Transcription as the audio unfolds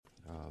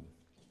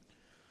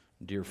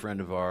dear friend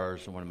of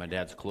ours and one of my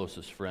dad's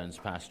closest friends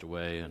passed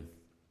away, and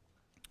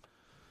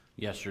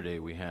yesterday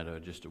we had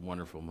just a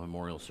wonderful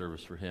memorial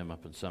service for him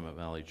up in Summit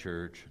Valley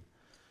Church.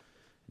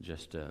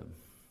 Just a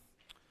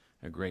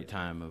great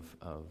time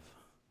of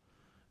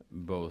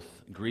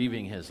both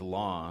grieving his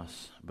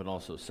loss, but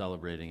also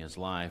celebrating his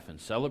life and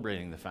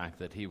celebrating the fact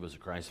that he was a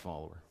Christ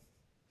follower.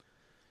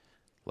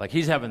 Like,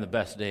 he's having the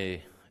best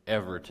day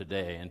ever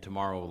today, and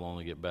tomorrow will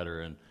only get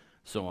better, and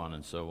so on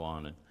and so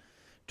on. And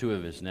two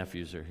of his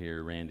nephews are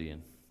here, Randy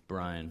and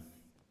Brian.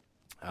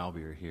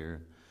 Albie are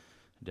here.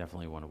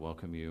 Definitely want to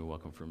welcome you.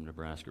 Welcome from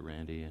Nebraska,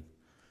 Randy.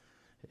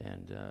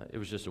 And it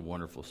was just a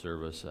wonderful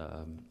service.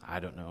 I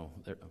don't know,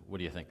 what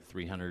do you think,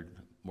 300,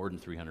 more than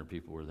 300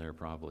 people were there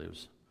probably. It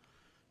was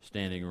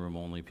standing room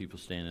only, people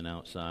standing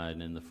outside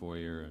and in the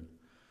foyer.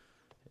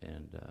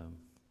 And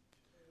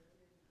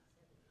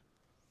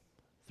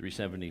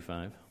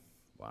 375,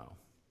 wow.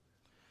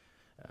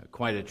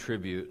 Quite a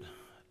tribute,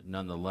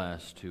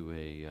 nonetheless, to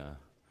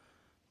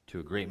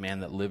a great man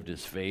that lived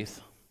his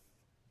faith.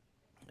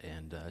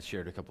 And I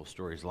shared a couple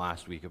stories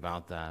last week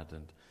about that,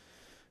 and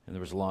there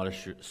was a lot of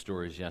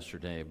stories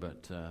yesterday,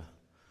 but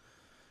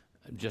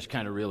I'm just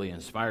kind of really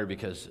inspired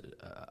because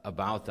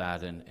about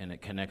that, and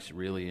it connects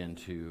really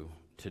into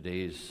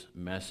today's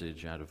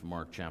message out of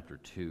Mark chapter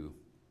 2.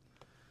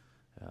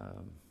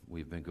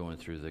 We've been going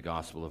through the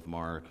Gospel of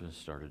Mark. It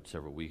started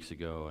several weeks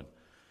ago,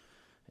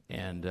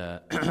 and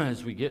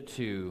as we get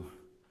to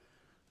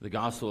the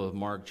Gospel of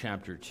Mark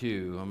chapter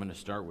 2, I'm going to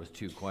start with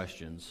two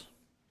questions.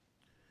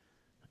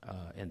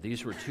 And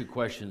these were two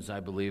questions I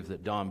believe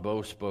that Don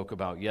Bowe spoke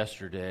about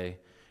yesterday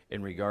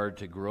in regard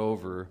to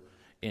Grover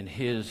in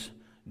his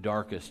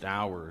darkest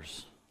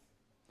hours.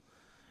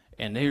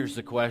 And here's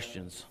the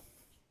questions.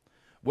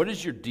 What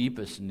is your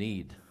deepest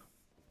need?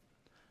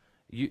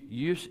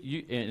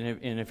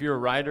 And if you're a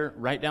writer,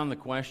 write down the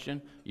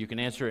question. You can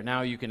answer it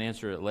now, you can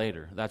answer it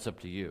later. That's up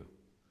to you.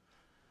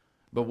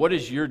 But what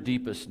is your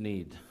deepest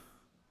need?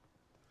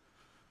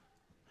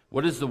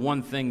 What is the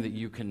one thing that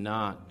you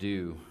cannot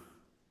do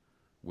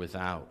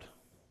without?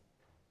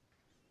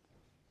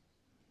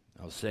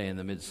 I'll say in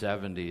the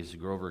mid-70s,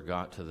 Grover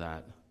got to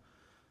that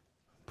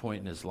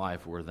point in his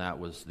life where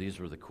these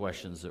were the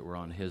questions that were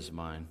on his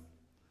mind.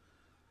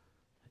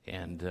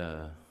 And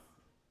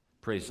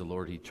praise the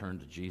Lord, he turned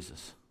to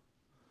Jesus.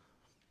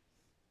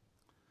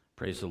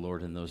 Praise the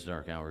Lord, in those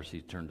dark hours,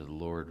 he turned to the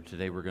Lord.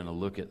 Today we're going to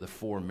look at the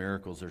four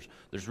miracles.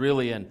 There's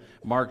really, in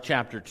Mark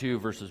chapter 2,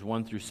 verses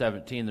 1 through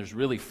 17, there's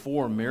really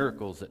four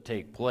miracles that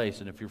take place.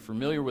 And if you're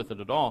familiar with it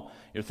at all,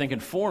 you're thinking,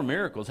 four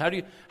miracles? How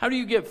do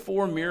you get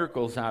four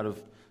miracles out of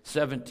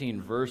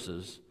 17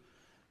 verses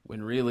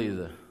when really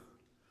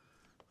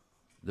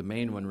the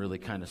main one really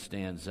kind of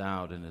stands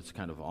out and it's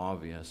kind of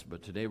obvious?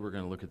 But today we're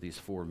going to look at these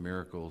four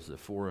miracles, the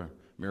four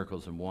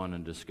miracles in one,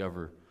 and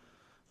discover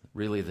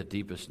really the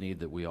deepest need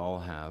that we all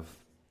have.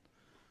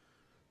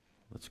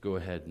 Let's go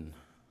ahead and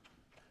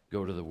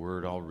go to the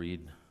Word. I'll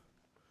read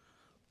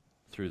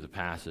through the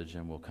passage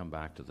and we'll come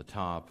back to the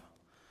top.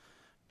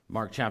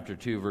 Mark chapter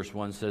 2 verse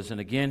 1 says,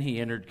 "And again he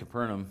entered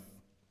Capernaum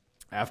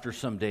after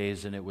some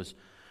days, and it was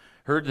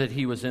heard that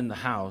he was in the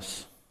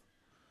house.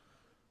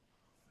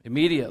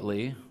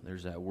 Immediately,"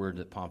 there's that word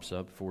that pops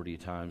up 40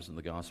 times in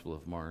the Gospel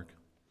of Mark.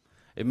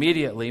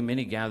 "Immediately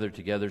many gathered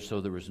together,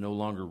 so there was no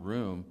longer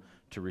room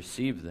to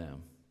receive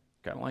them."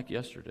 Kind of like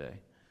yesterday.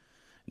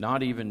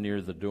 "Not even near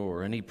the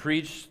door. And he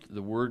preached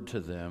the word to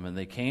them, and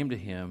they came to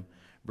him,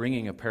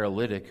 bringing a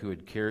paralytic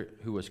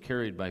who was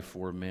carried by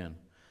 4 men.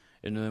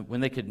 And when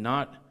they could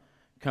not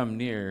come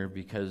near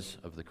because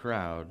of the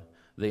crowd,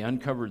 they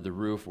uncovered the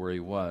roof where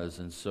he was,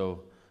 and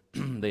so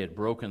they had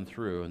broken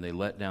through, and they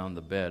let down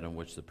the bed on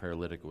which the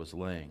paralytic was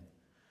laying.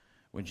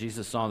 When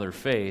Jesus saw their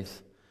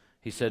faith,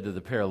 he said to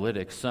the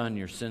paralytic, 'Son,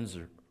 your sins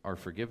are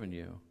forgiven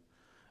you.'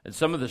 And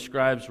some of the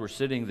scribes were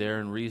sitting there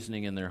and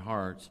reasoning in their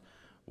hearts,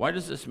 'Why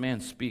does this man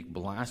speak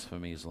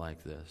blasphemies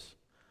like this?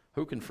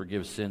 Who can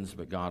forgive sins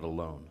but God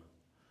alone?'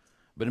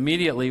 But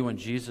immediately when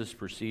Jesus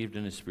perceived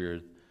in his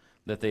spirit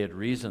that they had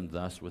reasoned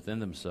thus within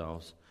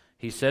themselves,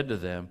 he said to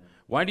them,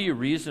 'Why do you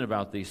reason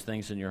about these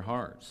things in your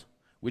hearts?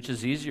 Which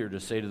is easier to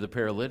say to the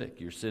paralytic,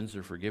 your sins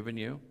are forgiven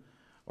you,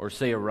 or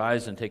say,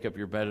 arise and take up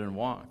your bed and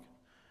walk?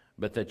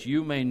 But that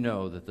you may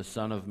know that the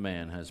Son of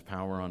Man has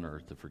power on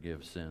earth to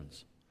forgive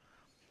sins.'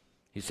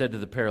 He said to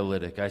the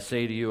paralytic, 'I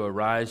say to you,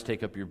 arise,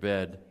 take up your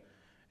bed,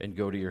 and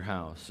go to your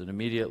house.' And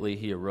immediately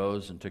he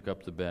arose and took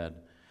up the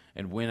bed,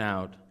 and went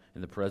out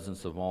in the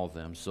presence of all of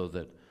them, so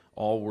that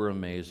all were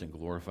amazed and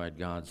glorified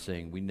God,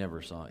 saying, 'We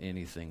never saw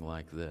anything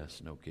like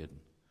this.'" No kidding.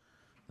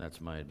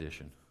 That's my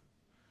addition.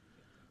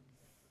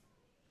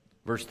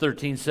 Verse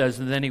 13 says,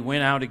 "And then he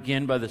went out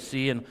again by the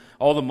sea, and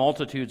all the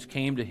multitudes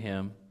came to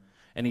him,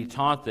 and he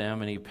taught them,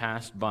 and he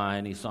passed by,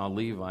 and he saw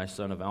Levi,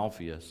 son of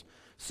Alphaeus,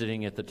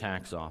 sitting at the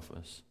tax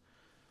office.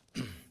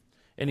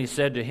 And he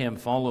said to him,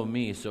 'Follow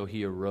me.' So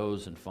he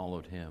arose and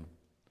followed him.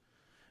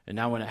 And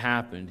now when it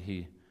happened,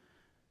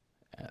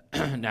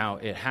 Now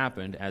it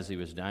happened as he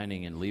was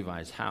dining in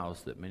Levi's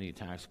house that many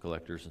tax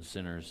collectors and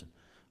sinners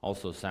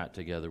also sat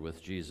together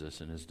with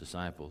Jesus and his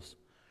disciples.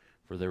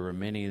 For there were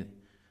many,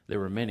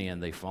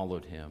 and they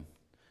followed him.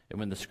 And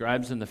when the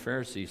scribes and the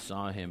Pharisees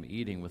saw him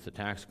eating with the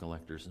tax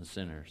collectors and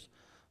sinners,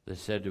 they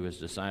said to his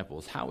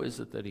disciples, "How is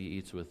it that he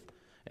eats with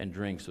and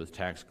drinks with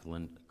tax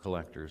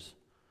collectors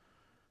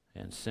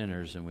and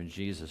sinners?" And when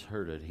Jesus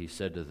heard it, he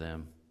said to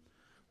them,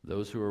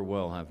 "Those who are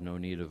well have no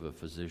need of a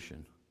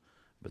physician,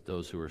 but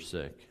those who are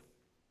sick.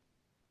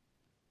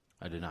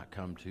 I did not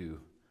come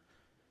to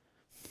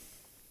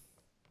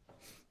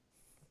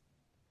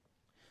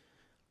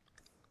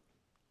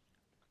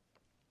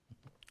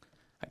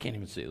I can't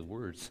even say the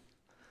words.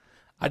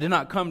 I did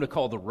not come to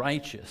call the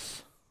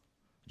righteous,"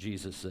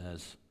 Jesus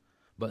says,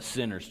 "but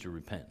sinners to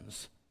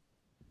repentance."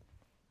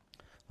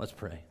 Let's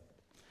pray.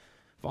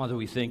 Father,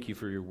 we thank you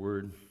for your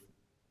word.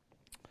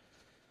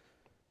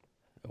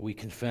 We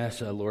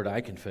confess, Lord, I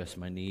confess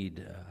my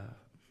need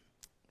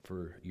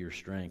for your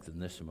strength in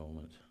this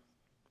moment.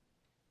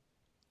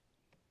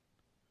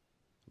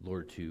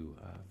 Lord, to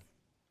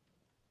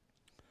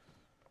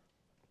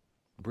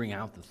bring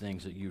out the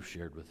things that you've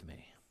shared with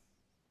me.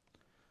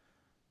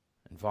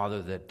 And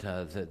Father,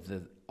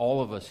 that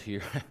all of us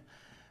here,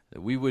 that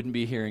we wouldn't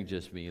be hearing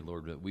just me,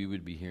 Lord, but we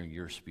would be hearing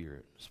your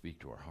Spirit speak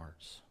to our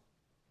hearts.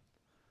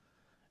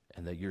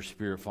 And that your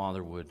Spirit,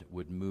 Father,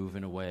 would move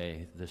in a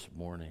way this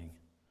morning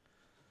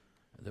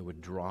that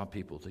would draw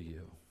people to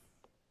you.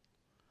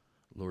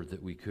 Lord,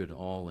 that we could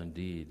all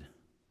indeed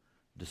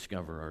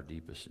discover our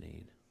deepest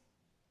need.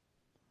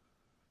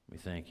 We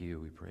thank you,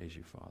 we praise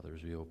you, Father,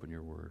 as we open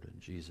your word in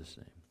Jesus'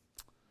 name.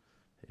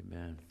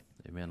 Amen.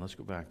 Amen. Let's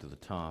go back to the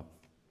top.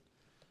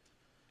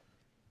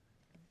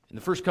 In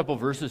the first couple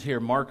verses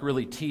here, Mark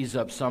really tees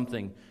up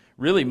something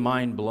really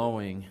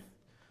mind-blowing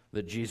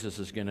that Jesus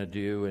is going to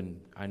do. And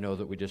I know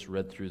that we just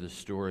read through the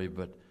story,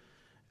 but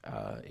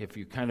if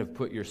you kind of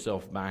put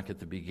yourself back at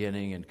the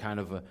beginning in kind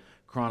of a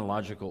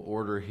chronological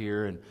order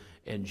here,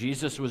 and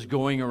Jesus was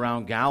going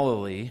around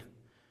Galilee,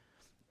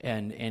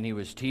 and he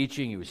was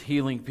teaching, he was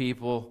healing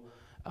people,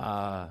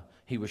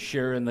 he was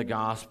sharing the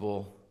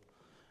gospel.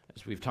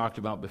 As we've talked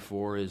about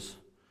before, his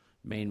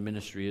main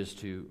ministry is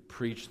to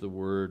preach the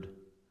word.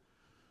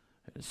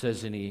 It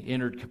says, and he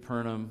entered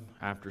Capernaum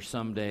after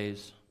some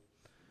days,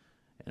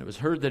 and it was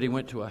heard that he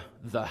went to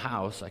the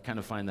house. I kind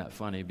of find that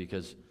funny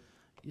because,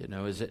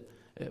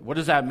 what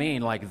does that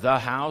mean? Like the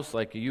house?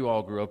 Like you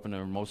all grew up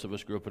or most of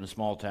us grew up in a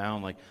small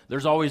town. Like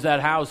there's always that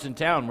house in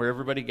town where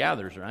everybody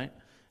gathers, right?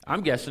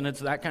 I'm guessing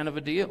it's that kind of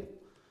a deal.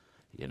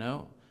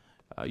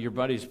 Your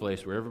buddy's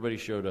place where everybody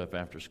showed up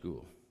after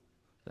school.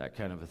 That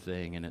kind of a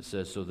thing. And it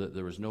says, so that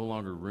there was no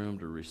longer room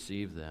to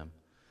receive them.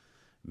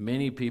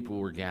 Many people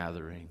were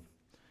gathering.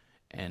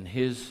 And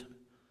his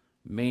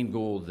main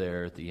goal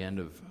there at the end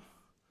of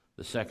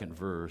the second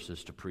verse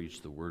is to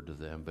preach the word to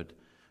them. But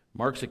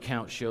Mark's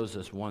account shows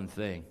us one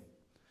thing.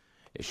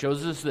 It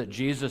shows us that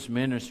Jesus'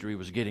 ministry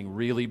was getting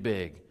really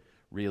big,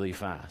 really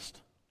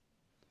fast.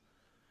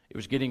 It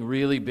was getting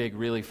really big,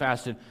 really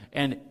fast.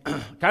 And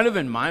kind of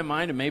in my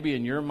mind, and maybe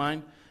in your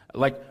mind,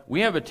 like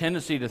we have a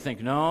tendency to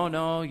think, no,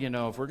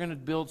 if we're going to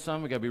build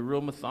something, we've got to be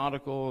real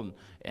methodical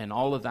and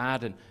all of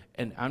that.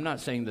 And I'm not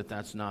saying that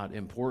that's not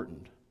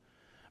important.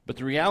 But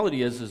the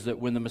reality is that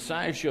when the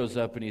Messiah shows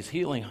up and he's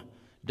healing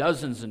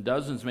dozens and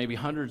dozens, maybe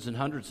hundreds and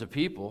hundreds of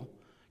people,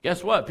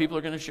 guess what? People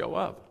are going to show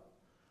up,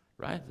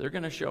 right? They're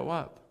going to show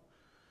up.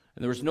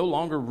 And there was no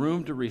longer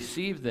room to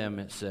receive them,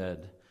 it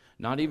said,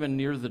 not even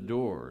near the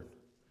door.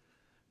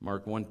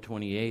 Mark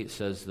 1:28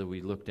 says that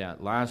we looked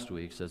at last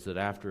week, says that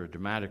after a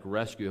dramatic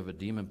rescue of a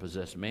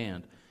demon-possessed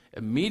man,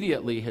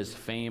 immediately his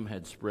fame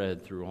had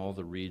spread through all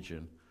the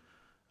region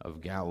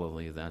of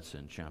Galilee. That's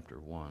in chapter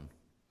 1.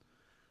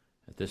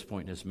 At this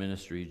point in his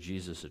ministry,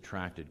 Jesus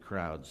attracted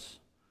crowds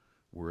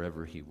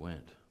wherever he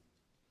went.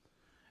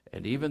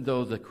 And even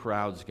though the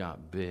crowds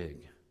got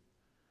big,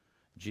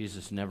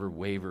 Jesus never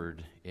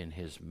wavered in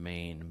his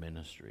main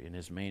ministry. And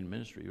his main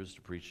ministry was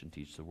to preach and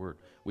teach the word.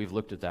 We've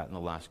looked at that in the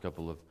last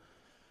couple of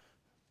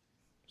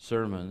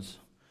sermons.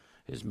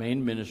 His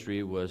main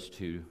ministry was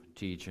to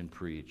teach and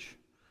preach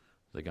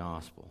the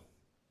gospel.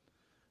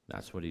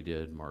 That's what he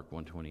did, Mark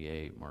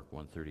 1:28, Mark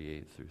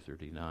 1:38 through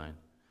 39.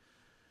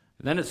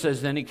 And then it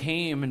says, then he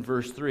came in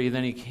verse 3,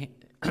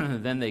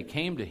 then they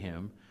came to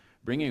him,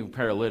 bringing a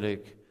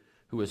paralytic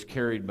who was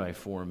carried by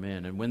 4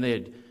 men. And when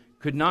they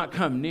could not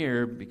come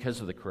near because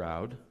of the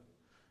crowd,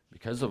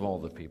 because of all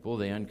the people,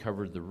 they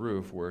uncovered the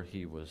roof where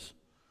he was.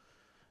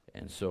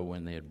 And so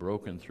when they had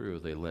broken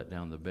through, they let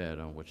down the bed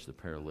on which the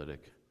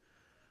paralytic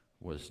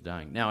was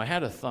dying. Now, I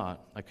had a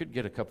thought. I could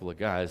get a couple of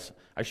guys.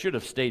 I should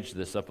have staged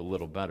this up a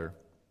little better.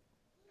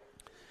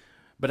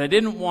 But I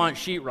didn't want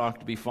sheetrock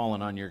to be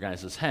falling on your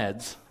guys'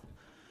 heads.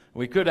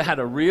 We could have had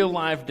a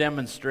real-life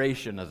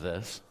demonstration of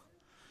this.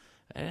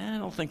 I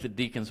don't think the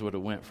deacons would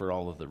have went for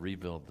all of the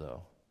rebuild,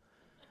 though.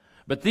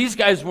 But these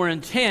guys were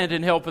intent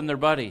in helping their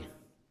buddy.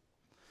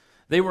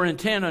 They were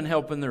intent on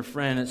helping their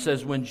friend. It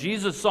says, when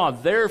Jesus saw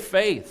their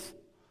faith,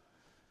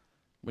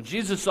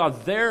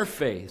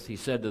 he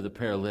said to the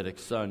paralytic,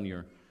 son,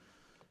 your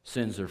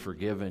sins are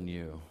forgiven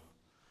you.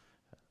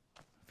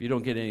 If If you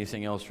don't get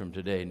anything else from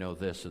today, know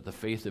this, that the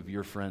faith of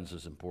your friends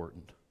is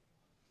important.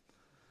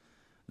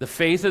 The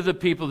faith of the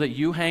people that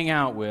you hang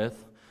out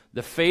with,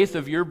 the faith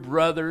of your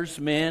brothers,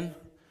 men,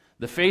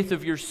 the faith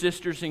of your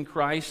sisters in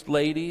Christ,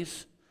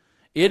 ladies,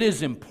 it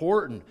is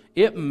important.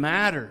 It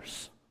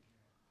matters.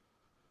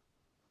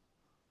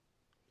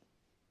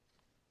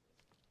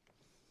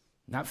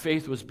 That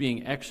faith was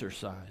being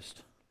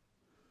exercised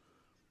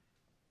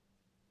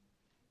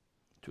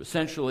to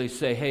essentially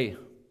say, hey,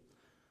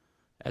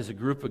 as a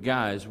group of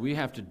guys, we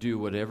have to do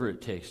whatever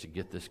it takes to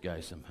get this guy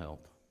some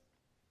help.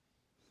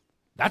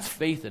 That's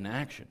faith in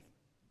action.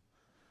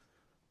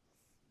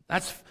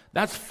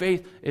 That's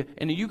faith.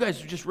 And you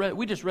guys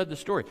we just read the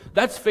story.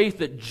 That's faith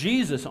that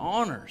Jesus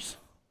honors.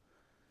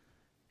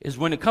 Is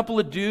when a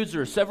couple of dudes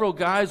or several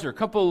guys or a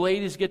couple of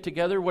ladies get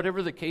together,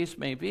 whatever the case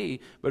may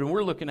be, but when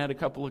we're looking at a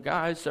couple of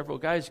guys, several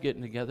guys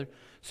getting together,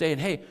 saying,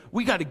 hey,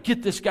 we got to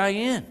get this guy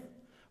in.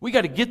 We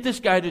got to get this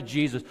guy to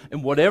Jesus,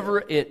 and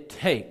whatever it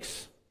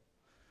takes,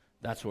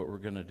 that's what we're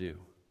going to do.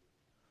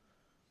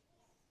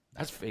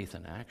 That's faith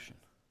in action.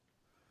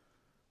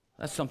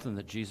 That's something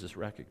that Jesus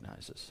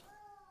recognizes.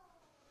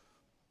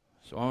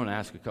 So I want to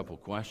ask a couple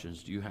of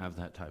questions. Do you have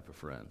that type of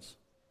friends?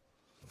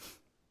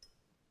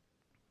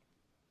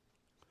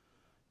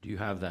 Do you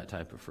have that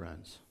type of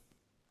friends?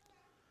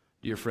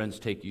 Do your friends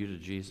take you to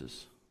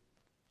Jesus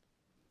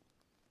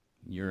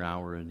in your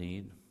hour of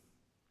need?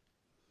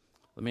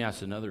 Let me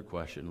ask another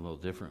question a little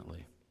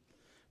differently.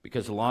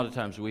 Because a lot of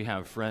times we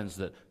have friends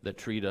that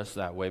treat us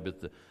that way.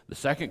 But the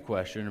second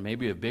question, or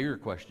maybe a bigger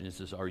question,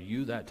 is are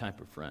you that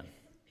type of friend?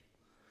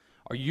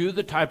 Are you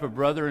the type of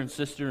brother and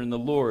sister in the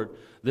Lord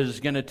that is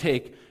going to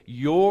take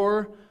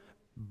your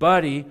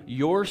buddy,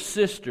 your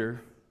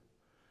sister,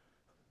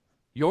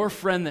 your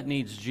friend that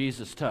needs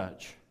Jesus'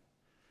 touch?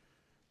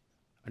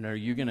 And are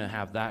you going to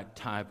have that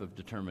type of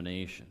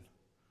determination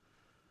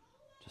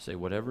to say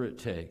whatever it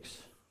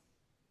takes?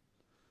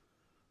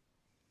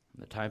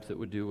 The type that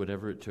would do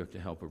whatever it took to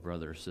help a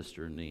brother or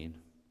sister in need.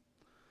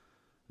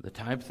 The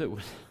type that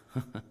would...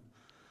 Are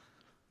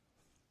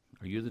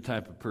you the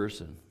type of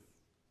person?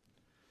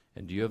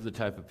 And do you have the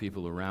type of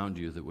people around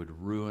you that would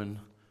ruin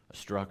a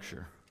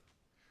structure?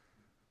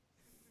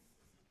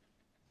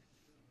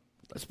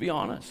 Let's be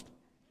honest.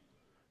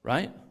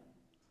 Right?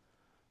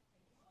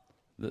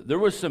 There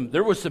was some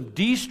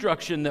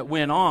destruction that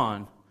went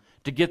on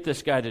to get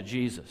this guy to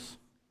Jesus.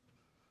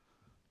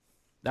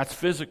 That's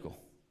physical.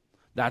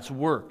 That's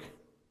work.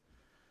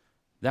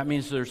 That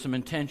means there's some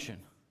intention.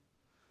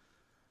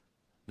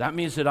 That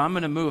means that I'm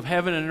going to move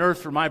heaven and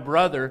earth for my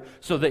brother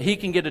so that he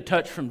can get a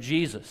touch from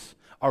Jesus.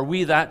 Are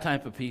we that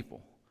type of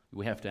people?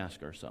 We have to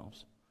ask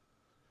ourselves.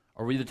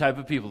 Are we the type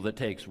of people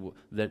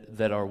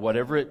that are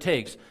whatever it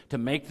takes to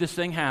make this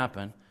thing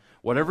happen,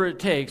 whatever it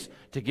takes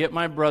to get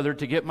my brother,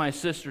 to get my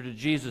sister to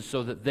Jesus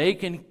so that they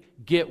can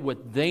get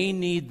what they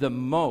need the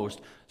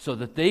most, so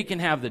that they can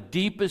have the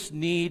deepest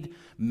need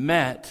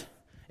met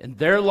in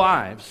their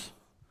lives?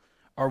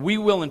 Are we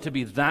willing to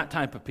be that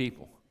type of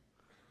people?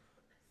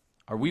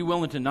 Are we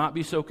willing to not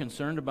be so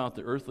concerned about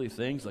the earthly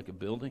things like a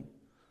building?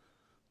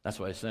 That's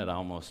why I said I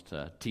almost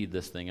teed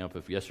this thing up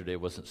if yesterday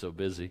wasn't so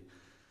busy.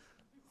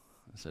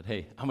 I said,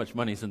 hey, how much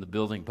money's in the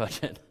building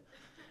budget?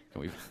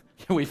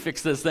 Can we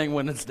fix this thing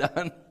when it's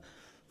done?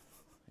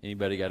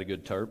 Anybody got a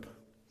good tarp?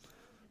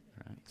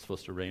 All right, it's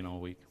supposed to rain all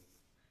week.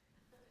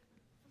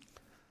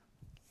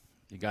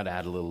 You got to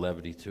add a little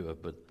levity to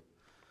it, but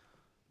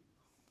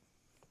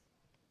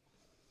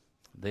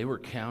they were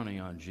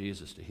counting on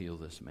Jesus to heal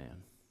this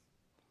man.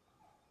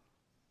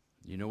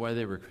 You know why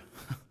they were...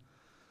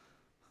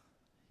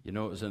 You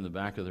know what was in the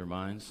back of their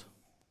minds?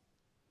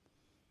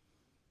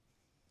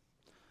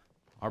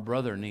 Our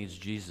brother needs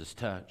Jesus'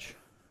 touch,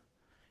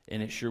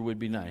 and it sure would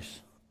be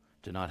nice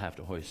to not have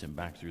to hoist him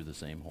back through the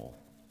same hole.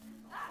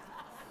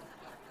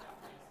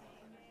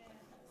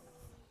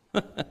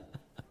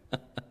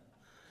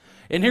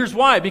 And here's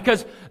why.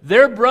 Because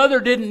their brother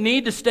didn't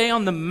need to stay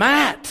on the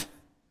mat.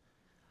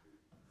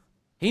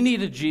 He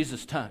needed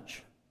Jesus'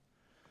 touch.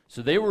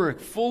 So they were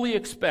fully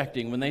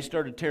expecting, when they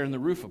started tearing the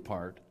roof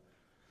apart,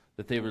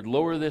 that they would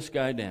lower this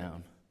guy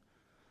down,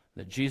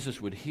 that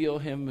Jesus would heal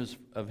him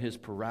of his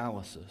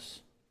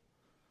paralysis,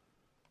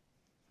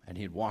 and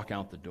he'd walk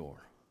out the door.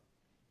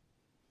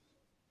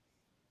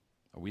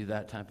 Are we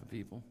that type of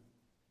people?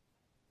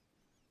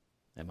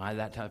 Am I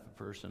that type of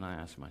person?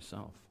 I ask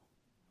myself.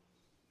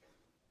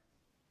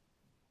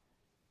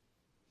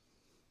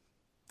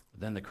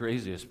 Then the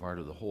craziest part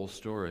of the whole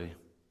story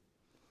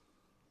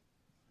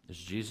is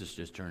Jesus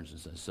just turns and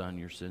says, son,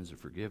 your sins are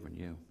forgiven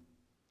you.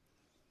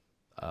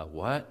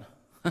 What?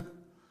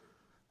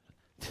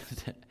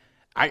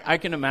 I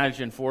can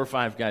imagine 4 or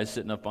 5 guys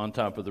sitting up on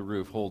top of the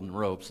roof holding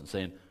ropes and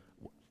saying,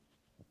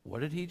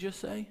 what did he just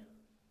say?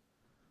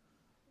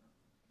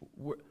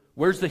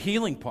 Where's the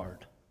healing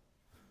part?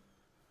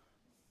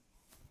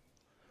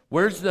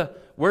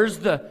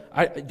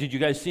 Did you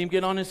guys see him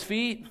get on his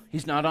feet?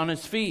 He's not on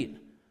his feet.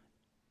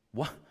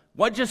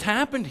 What just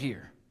happened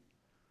here?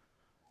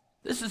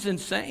 This is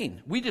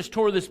insane. We just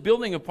tore this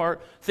building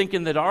apart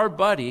thinking that our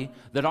buddy,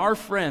 that our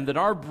friend, that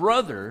our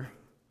brother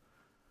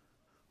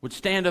would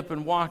stand up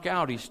and walk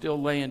out. He's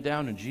still laying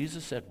down. And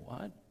Jesus said,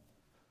 what?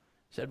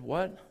 He said,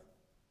 what?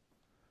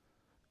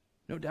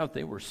 No doubt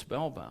they were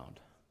spellbound.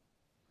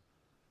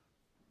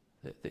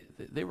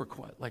 They were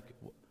quite like,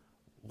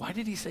 why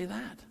did he say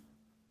that?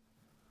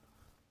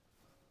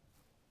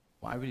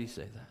 Why would he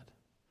say that?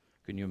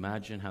 Can you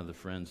imagine how the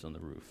friends on the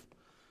roof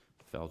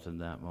felt in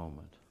that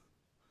moment?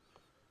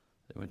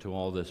 They went to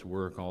all this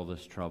work, all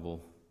this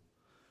trouble,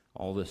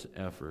 all this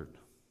effort.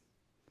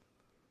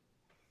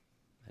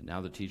 And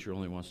now the teacher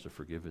only wants to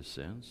forgive his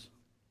sins?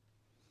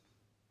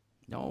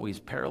 No, he's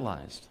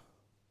paralyzed.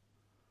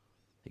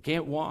 He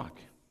can't walk.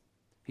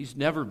 He's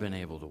never been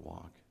able to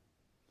walk.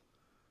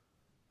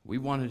 We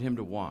wanted him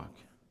to walk,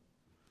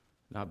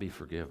 not be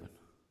forgiven.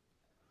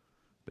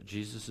 But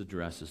Jesus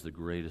addresses the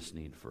greatest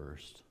need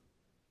first.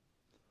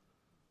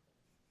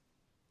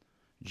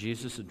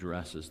 Jesus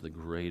addresses the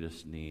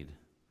greatest need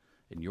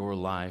in your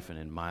life and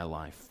in my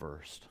life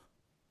first.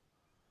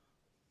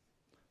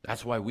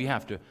 That's why we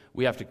have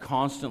to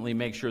constantly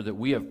make sure that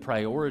we have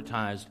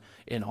prioritized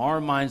in our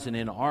minds and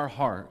in our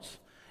hearts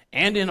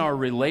and in our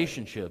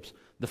relationships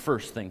the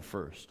first thing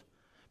first.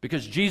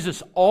 Because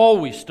Jesus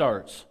always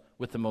starts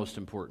with the most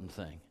important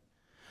thing.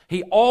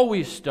 He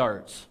always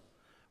starts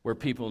where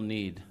people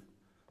need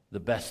the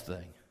best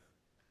thing.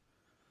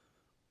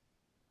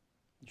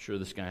 I'm sure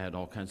this guy had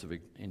all kinds of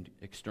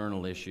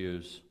external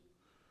issues,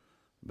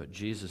 but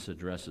Jesus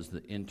addresses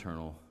the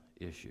internal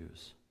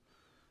issues,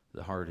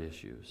 the heart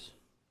issues.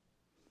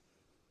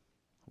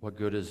 What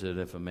good is it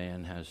if a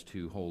man has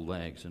 2 whole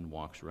legs and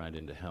walks right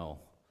into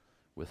hell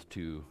with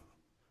 2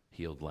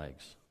 healed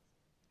legs?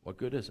 What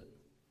good is it?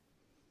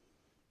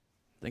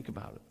 Think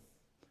about it.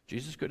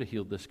 Jesus could have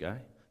healed this guy.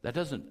 That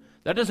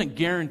doesn't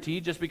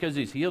guarantee, just because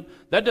he's healed,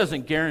 that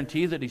doesn't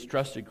guarantee that he's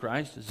trusted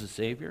Christ as a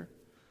Savior.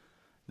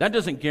 That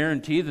doesn't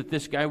guarantee that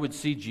this guy would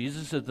see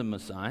Jesus as the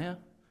Messiah.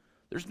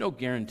 There's no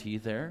guarantee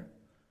there.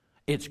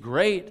 It's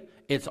great.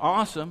 It's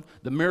awesome.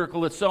 The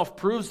miracle itself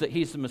proves that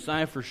he's the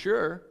Messiah for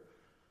sure.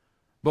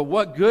 But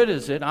what good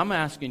is it? I'm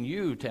asking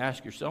you to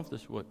ask yourself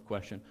this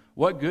question.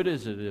 What good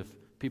is it if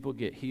people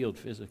get healed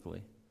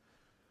physically,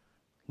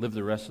 live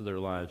the rest of their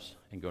lives,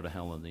 and go to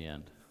hell in the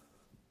end?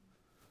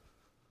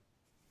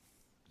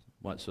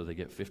 What, so they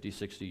get 50,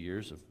 60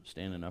 years of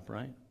standing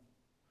upright?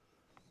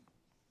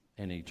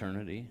 And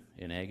eternity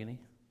in agony?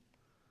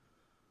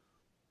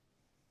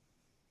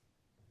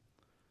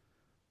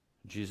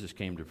 Jesus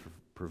came to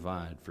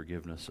provide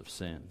forgiveness of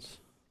sins.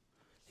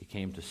 He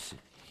came to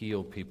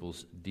heal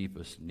people's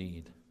deepest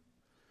need.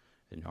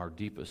 And our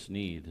deepest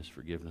need is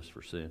forgiveness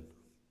for sin.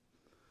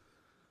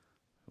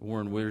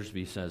 Warren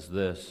Wiersbe says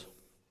this: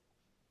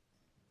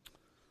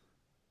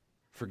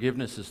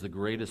 forgiveness is the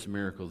greatest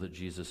miracle that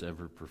Jesus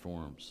ever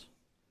performs.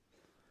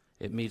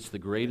 It meets the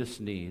greatest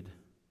need,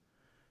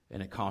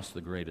 and it costs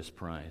the greatest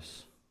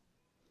price.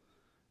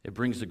 It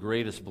brings the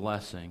greatest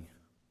blessing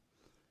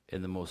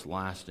and the most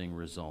lasting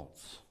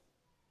results.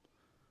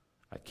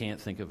 I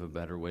can't think of a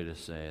better way to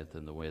say it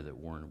than the way that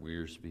Warren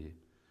Wiersbe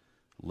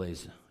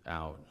lays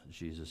out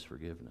Jesus'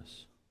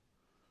 forgiveness.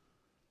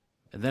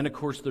 And then, of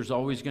course, there's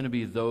always going to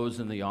be those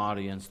in the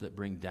audience that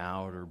bring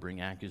doubt or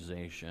bring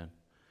accusation.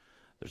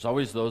 There's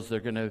always those that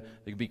are going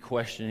to be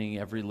questioning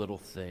every little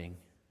thing.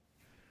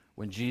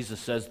 When Jesus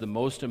says the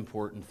most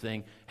important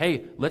thing,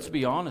 hey, let's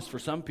be honest, for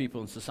some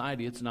people in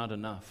society, it's not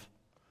enough.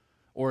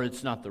 Or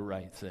it's not the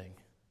right thing.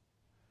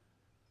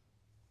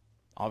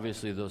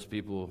 Obviously, those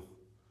people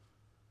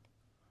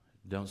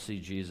don't see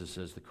Jesus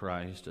as the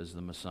Christ, as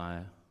the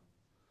Messiah.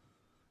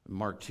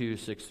 Mark 2,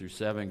 6 through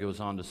 7 goes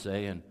on to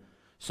say, and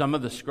some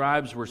of the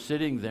scribes were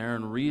sitting there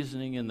and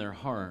reasoning in their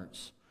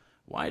hearts,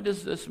 why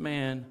does this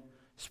man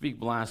speak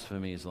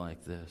blasphemies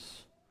like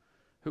this?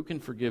 Who can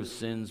forgive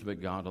sins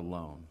but God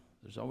alone?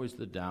 There's always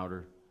the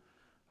doubter,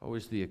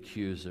 always the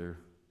accuser.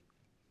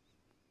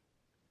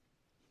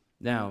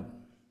 Now,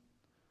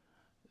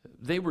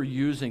 they were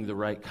using the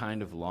right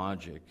kind of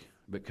logic,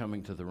 but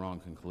coming to the wrong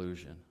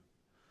conclusion.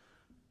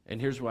 And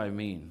here's what I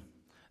mean.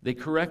 They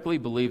correctly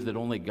believed that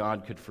only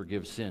God could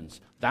forgive sins.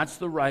 That's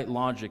the right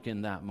logic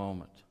in that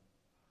moment.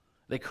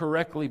 They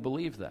correctly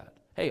believe that.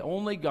 Hey,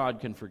 only God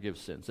can forgive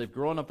sins. They've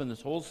grown up in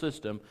this whole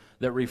system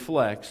that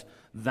reflects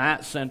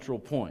that central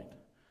point.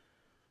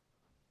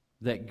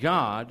 That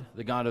God,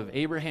 the God of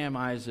Abraham,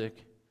 Isaac,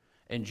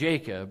 and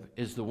Jacob,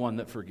 is the one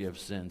that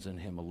forgives sins, and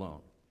Him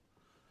alone.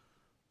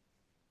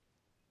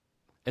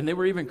 And they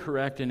were even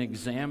correct in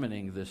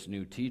examining this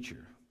new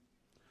teacher.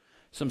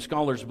 Some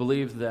scholars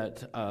believe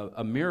that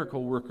a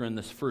miracle worker in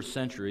this first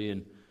century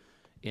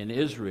in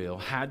Israel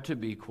had to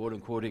be, quote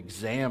unquote,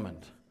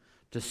 examined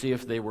to see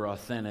if they were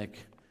authentic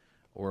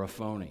or a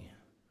phony.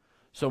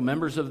 So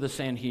members of the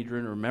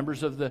Sanhedrin or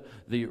members of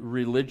the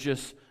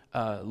religious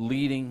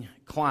leading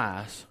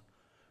class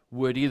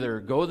would either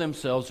go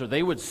themselves or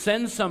they would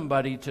send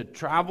somebody to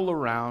travel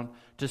around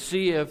to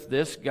see if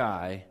this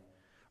guy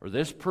or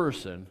this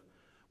person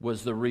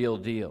was the real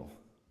deal.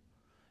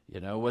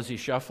 Was he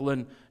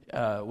shuffling?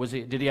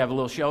 Did he have a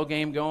little shell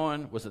game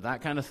going? Was it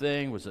that kind of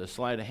thing? Was it a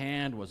sleight of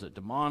hand? Was it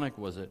demonic?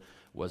 Was it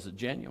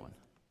genuine?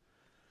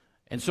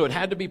 And so it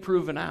had to be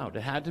proven out.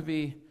 It had to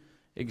be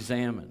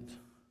examined.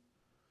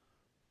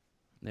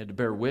 They had to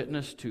bear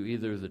witness to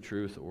either the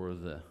truth or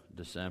the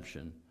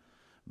deception.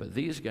 But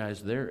these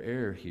guys, their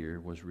error here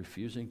was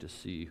refusing to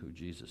see who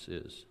Jesus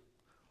is.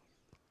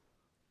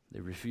 They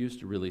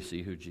refused to really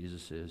see who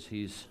Jesus is.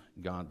 He's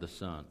God the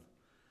Son,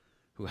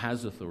 who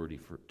has authority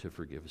to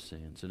forgive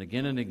sins. And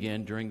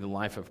again during the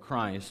life of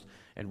Christ,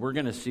 and we're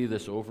going to see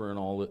this over and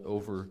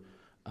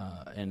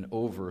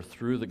over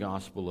through the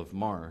Gospel of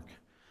Mark,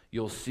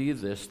 you'll see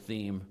this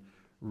theme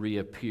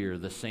reappear,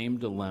 the same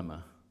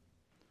dilemma.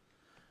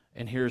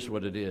 And here's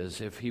what it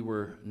is. If he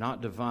were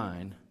not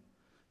divine,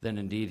 then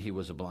indeed he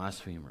was a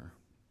blasphemer.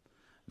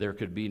 There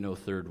could be no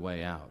third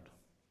way out.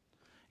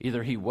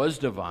 Either he was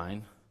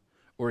divine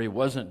or he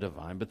wasn't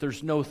divine, but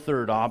there's no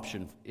third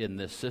option in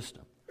this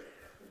system.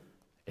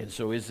 And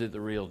so is it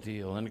the real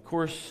deal? And of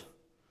course,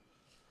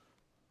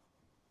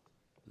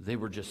 they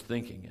were just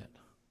thinking it.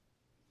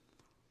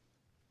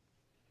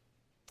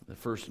 The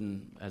first,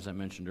 and as I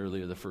mentioned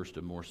earlier, the first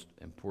and most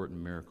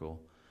important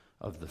miracle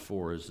of the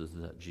four is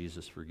that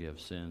Jesus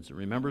forgives sins. And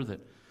remember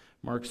that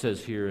Mark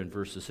says here in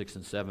verses 6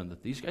 and 7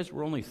 that these guys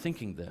were only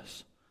thinking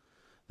this.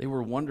 They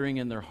were wondering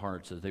in their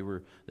hearts, as they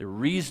were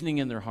reasoning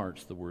in their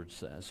hearts, the word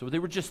says. So they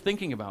were just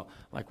thinking about,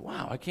 like,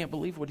 wow, I can't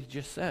believe what he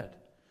just said.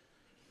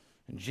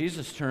 And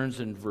Jesus turns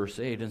in verse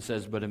 8 and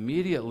says, but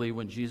immediately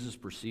when Jesus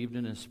perceived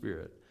in his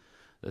spirit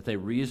that they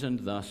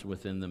reasoned thus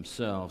within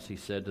themselves, he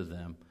said to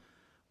them,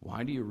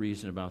 why do you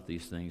reason about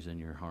these things in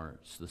your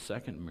hearts? The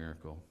second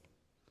miracle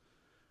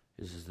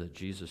is that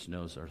Jesus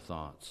knows our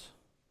thoughts.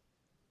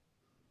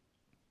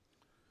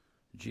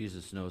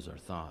 Jesus knows our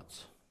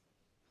thoughts.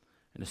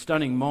 In a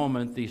stunning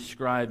moment, these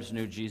scribes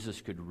knew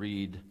Jesus could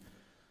read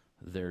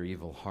their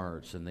evil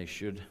hearts, and this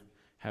should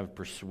have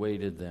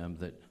persuaded them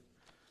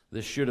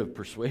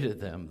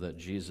that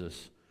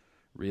Jesus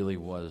really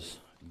was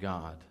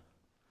God.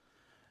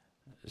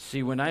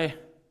 See, when I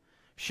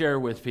share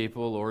with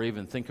people, or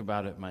even think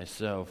about it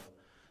myself,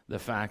 the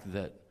fact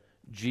that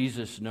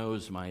Jesus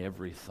knows my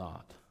every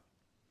thought,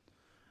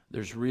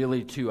 there's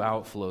really two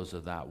outflows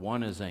of that.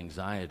 One is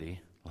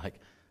anxiety, like,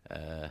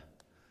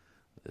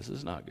 this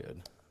is not good.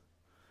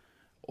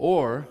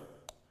 Or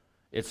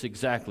it's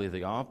exactly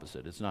the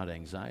opposite. It's not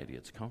anxiety,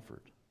 it's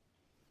comfort.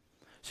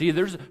 See,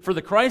 for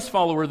the Christ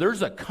follower,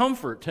 there's a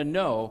comfort to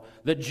know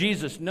that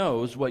Jesus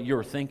knows what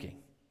you're thinking.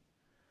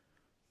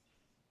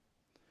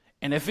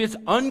 And if it's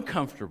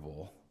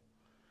uncomfortable,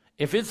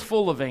 if it's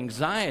full of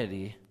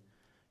anxiety,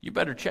 you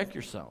better check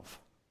yourself.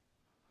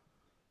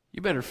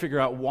 You better figure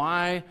out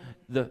why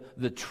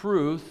the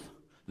truth,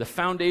 the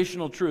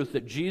foundational truth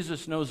that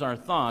Jesus knows our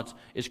thoughts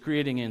is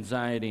creating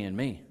anxiety in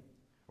me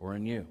or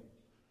in you.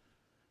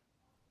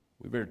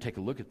 We better take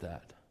a look at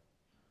that.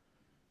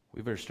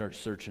 We better start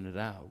searching it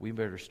out. We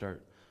better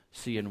start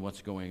seeing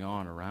what's going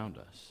on around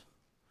us.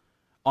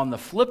 On the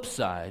flip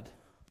side,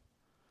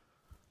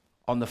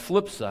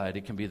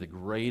 it can be the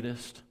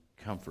greatest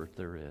comfort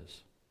there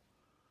is.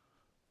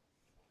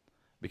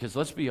 Because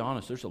let's be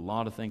honest, there's a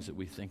lot of things that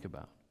we think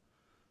about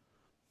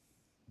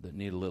that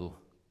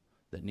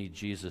need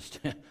Jesus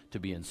to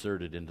be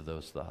inserted into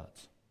those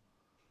thoughts.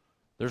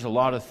 There's a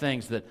lot of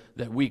things that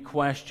we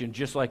question,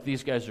 just like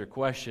these guys are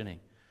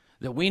questioning,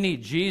 that we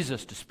need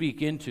Jesus to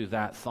speak into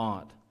that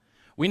thought.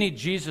 We need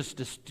Jesus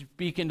to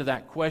speak into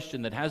that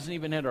question that hasn't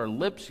even hit our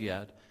lips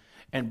yet,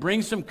 and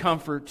bring some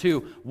comfort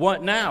to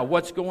what now?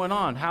 What's going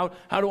on? How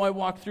do I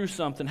walk through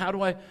something? How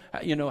do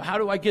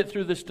I get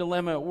through this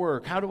dilemma at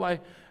work? How do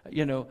I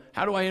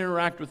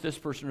interact with this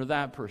person or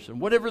that person?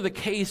 Whatever the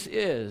case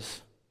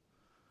is,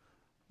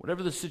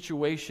 whatever the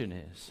situation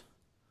is,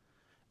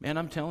 man,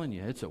 I'm telling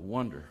you, it's a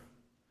wonder.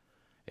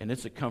 And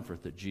it's a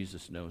comfort that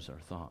Jesus knows our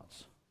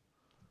thoughts.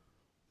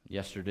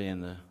 Yesterday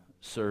in the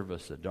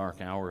service, a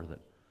dark hour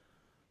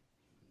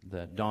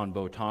that Don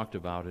Bowe talked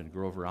about in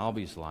Grover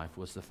Albee's life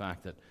was the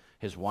fact that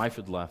his wife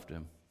had left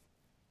him.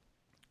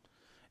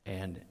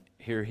 And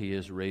here he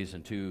is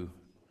raising two,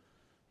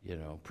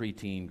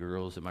 preteen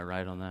girls. Am I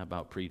right on that?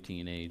 About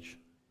preteen age,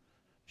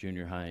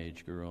 junior high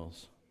age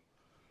girls.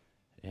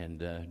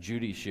 And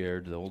Judy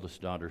shared, the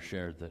oldest daughter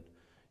shared that,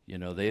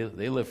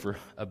 they live for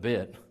a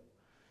bit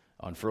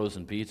on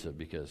frozen pizza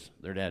because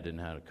their dad didn't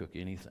know how to cook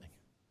anything.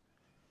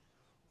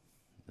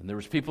 And there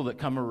was people that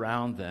come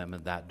around them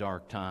at that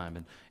dark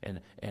time,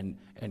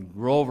 and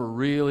Grover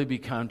really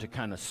began to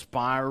kind of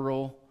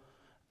spiral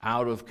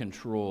out of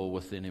control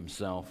within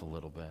himself a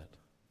little bit.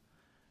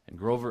 And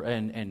Grover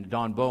and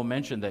Don Bowe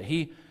mentioned that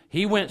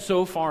he went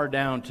so far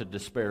down to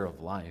despair of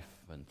life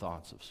and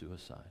thoughts of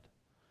suicide.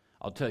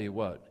 I'll tell you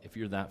what, if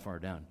you're that far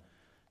down,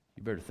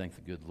 you better thank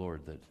the good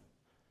Lord that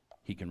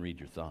He can read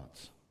your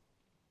thoughts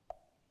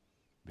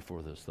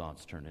before those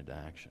thoughts turn into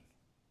action.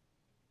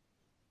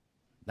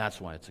 That's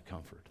why it's a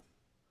comfort.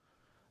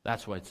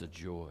 That's why it's a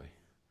joy.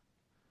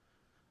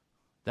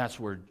 That's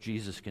where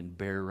Jesus can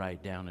bear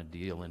right down and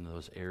deal in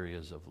those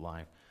areas of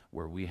life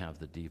where we have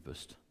the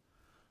deepest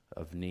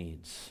of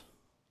needs.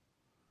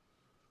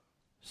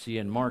 See,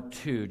 in Mark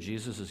 2,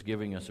 Jesus is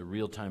giving us a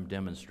real-time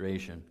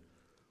demonstration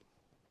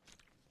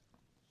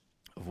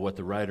of what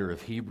the writer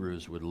of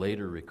Hebrews would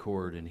later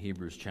record in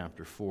Hebrews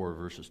chapter 4,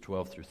 verses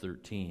 12 through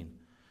 13,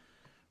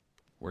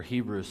 where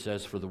Hebrews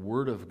says, For the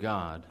word of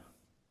God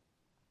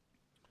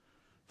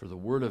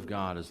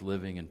is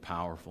living and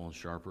powerful and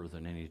sharper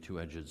than any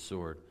two-edged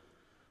sword.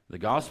 The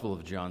Gospel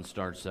of John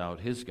starts out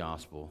his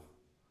gospel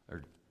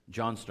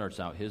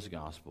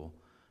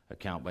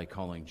account by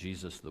calling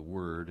Jesus the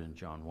Word in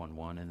John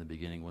 1:1. In the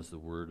beginning was the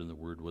Word, and the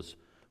Word was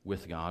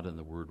with God, and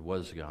the Word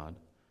was God.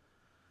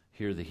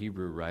 Here the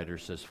Hebrew writer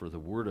says, For the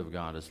Word of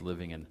God is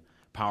living and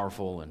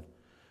powerful and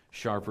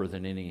sharper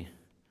than any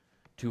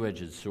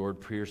two-edged sword,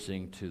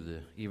 piercing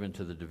even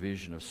to the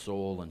division of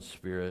soul and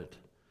spirit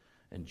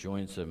and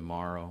joints and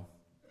marrow.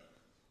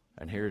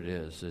 And here it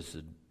is.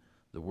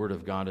 The Word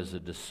of God is a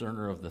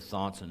discerner of the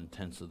thoughts and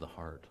intents of the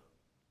heart.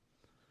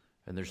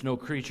 And there's no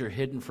creature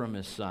hidden from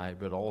his sight,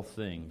 but all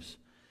things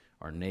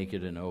are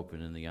naked and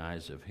open in the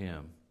eyes of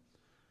him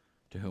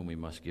to whom we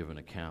must give an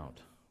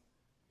account.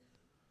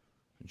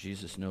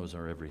 Jesus knows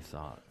our every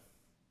thought.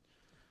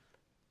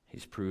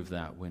 He's proved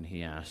that when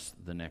he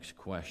asked the next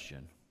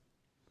question.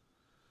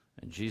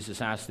 And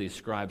Jesus asked these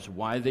scribes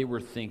why they were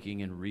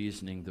thinking and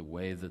reasoning the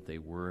way that they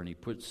were, and he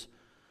puts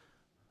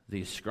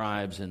these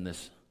scribes in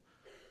this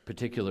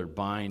particular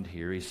bind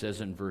here. He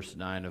says in verse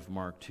 9 of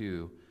Mark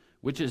 2,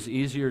 Which is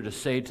easier to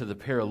say to the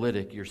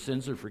paralytic, Your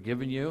sins are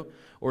forgiven you,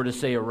 or to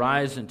say,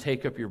 Arise and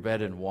take up your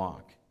bed and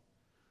walk?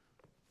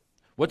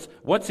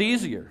 What's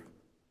easier?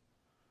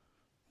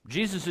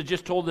 Jesus had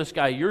just told this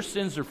guy, Your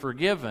sins are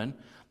forgiven.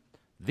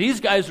 These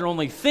guys are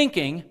only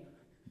thinking,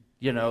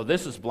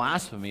 this is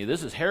blasphemy,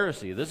 this is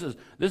heresy, this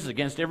is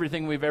against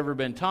everything we've ever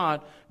been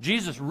taught.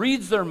 Jesus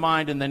reads their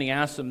mind, and then he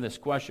asks them this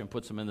question,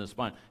 puts them in this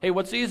bind. Hey,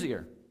 what's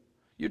easier?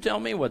 You tell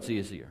me what's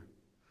easier.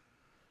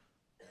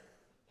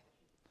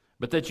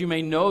 But that you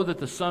may know that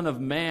the Son of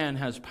Man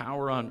has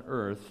power on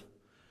earth.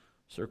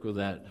 Circle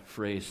that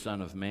phrase,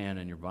 Son of Man,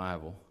 in your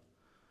Bible.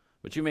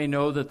 But you may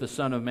know that the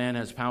Son of Man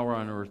has power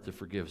on earth to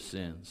forgive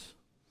sins.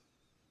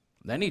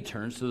 Then he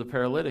turns to the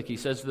paralytic. He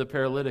says to the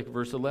paralytic,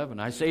 verse 11,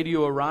 I say to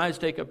you, arise,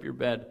 take up your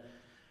bed,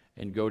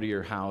 and go to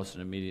your house.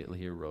 And immediately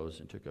he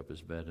arose and took up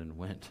his bed and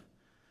went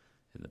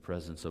in the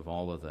presence of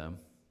all of them,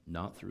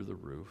 not through the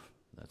roof.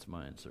 That's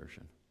my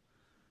insertion.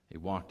 He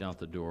walked out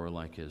the door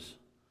like his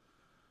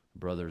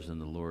brothers in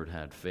the Lord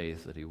had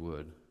faith that he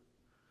would.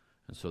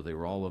 And so they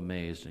were all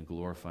amazed and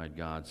glorified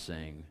God,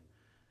 saying,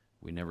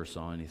 We never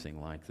saw anything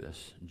like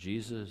this.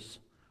 Jesus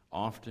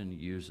often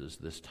uses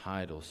this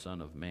title,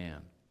 Son of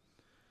Man,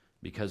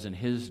 because in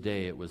his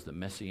day it was the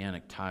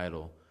messianic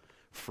title,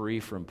 free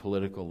from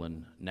political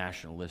and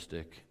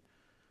nationalistic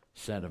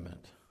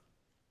sentiment.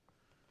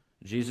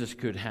 Jesus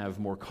could have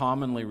more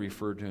commonly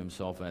referred to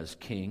himself as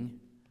King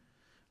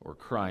or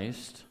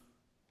Christ,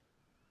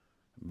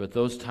 but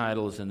those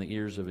titles in the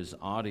ears of his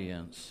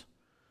audience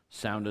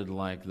sounded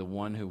like the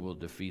one who will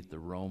defeat the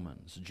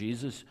Romans.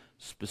 Jesus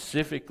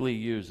specifically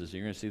uses,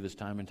 you're going to see this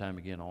time and time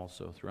again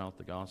also throughout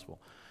the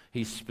gospel,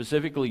 he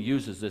specifically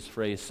uses this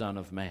phrase, Son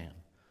of Man.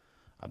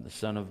 I'm the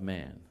Son of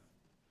Man.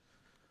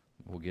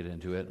 We'll get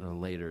into it in a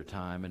later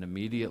time. And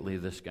immediately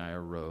this guy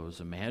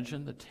arose.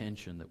 Imagine the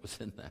tension that was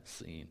in that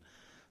scene.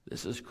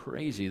 This is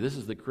crazy. This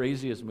is the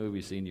craziest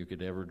movie scene you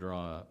could ever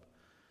draw up.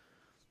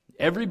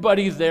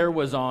 Everybody there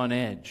was on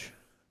edge.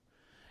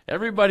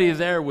 Everybody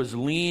there was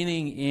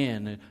leaning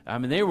in. I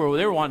mean, they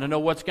were wanting to know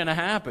what's going to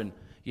happen.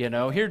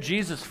 Here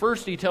Jesus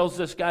first, he tells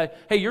this guy,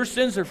 hey, your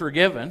sins are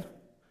forgiven.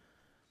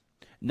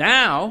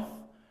 Now,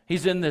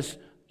 he's in this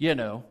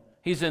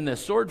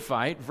sword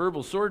fight,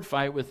 verbal sword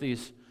fight with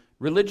these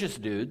religious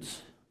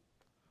dudes.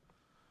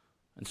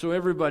 And so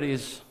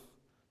everybody's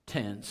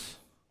tense.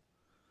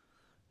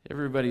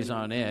 Everybody's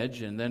on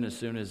edge. And then as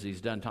soon as he's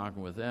done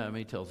talking with them,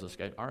 he tells this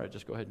guy, all right,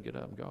 just go ahead and get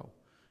up and go.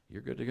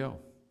 You're good to go.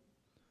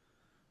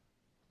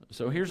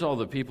 So here's all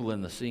the people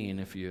in the scene,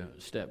 if you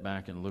step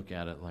back and look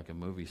at it like a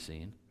movie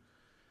scene.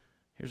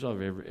 Here's all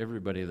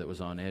everybody that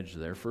was on edge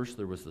there. First,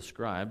 there was the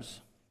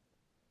scribes.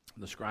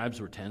 The scribes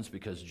were tense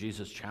because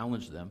Jesus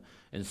challenged them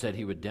and said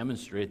he would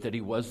demonstrate that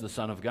he was the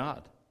Son of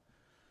God.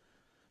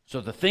 So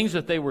the things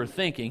that they were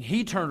thinking,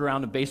 he turned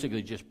around and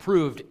basically just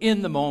proved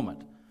in the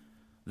moment,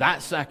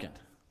 that second.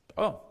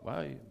 Oh,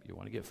 well, you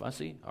want to get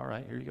fussy? All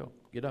right, here you go.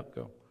 Get up,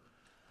 go.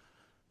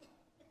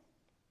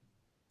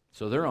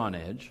 So they're on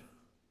edge.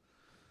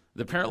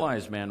 The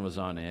paralyzed man was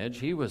on edge.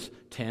 He was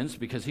tense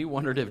because he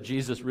wondered if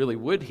Jesus really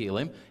would heal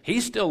him.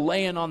 He's still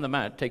laying on the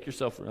mat. Take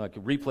yourself,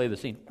 replay the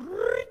scene.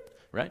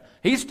 Right?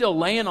 He's still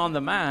laying on the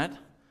mat.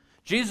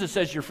 Jesus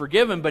says you're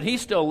forgiven, but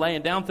he's still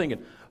laying down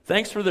thinking,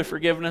 thanks for the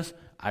forgiveness.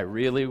 I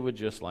really would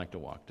just like to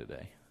walk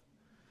today.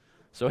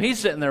 So he's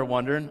sitting there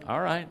wondering,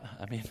 all right,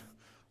 what's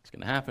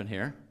going to happen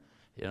here?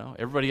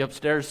 Everybody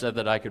upstairs said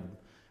that I could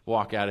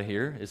walk out of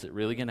here. Is it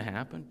really going to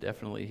happen?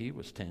 Definitely he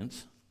was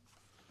tense.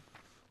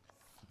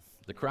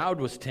 The crowd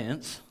was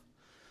tense.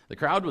 The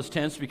crowd was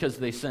tense because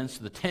they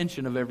sensed the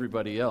tension of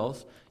everybody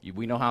else.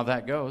 We know how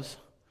that goes,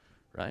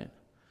 right?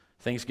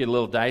 things get a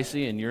little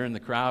dicey and you're in the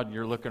crowd and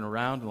you're looking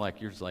around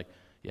and you're just like,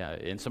 yeah,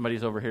 and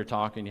somebody's over here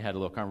talking, you had a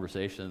little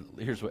conversation.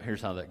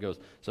 Here's how that goes.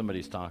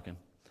 Somebody's talking.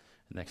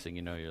 Next thing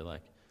you know, you're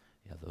like,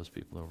 yeah, those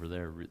people over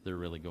there, they're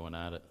really going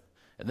at it.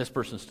 And this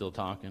person's still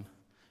talking,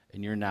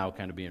 and you're now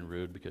kind of being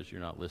rude because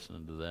you're not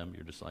listening to them.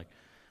 You're just like,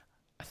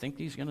 I think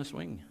he's going to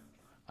swing.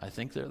 I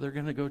think they're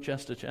going to go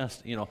chest to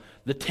chest.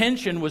 The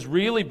tension was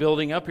really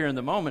building up here in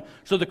the moment.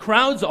 So the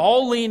crowd's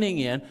all leaning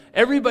in.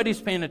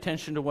 Everybody's paying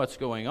attention to what's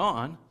going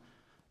on.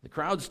 The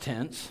crowd's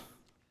tense.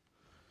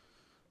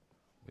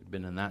 We've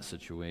been in that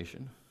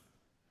situation.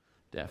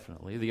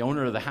 Definitely. The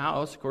owner of the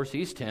house, of course,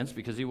 he's tense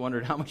because he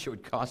wondered how much it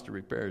would cost to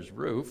repair his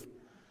roof.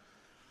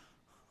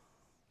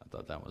 I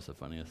thought that was the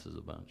funniest of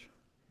the bunch.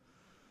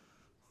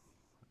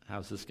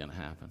 How's this going to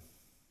happen?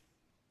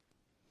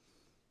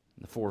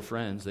 And the four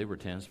friends, they were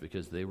tense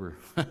because they were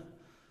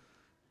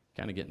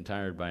kind of getting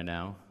tired by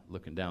now,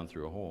 looking down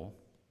through a hole.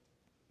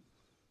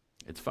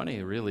 It's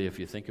funny, really, if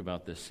you think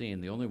about this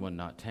scene, the only one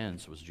not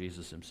tense was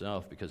Jesus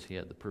himself because he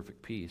had the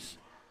perfect peace.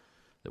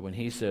 That when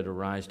he said,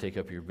 arise, take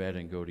up your bed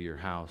and go to your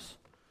house,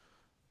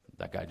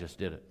 that guy just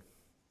did it.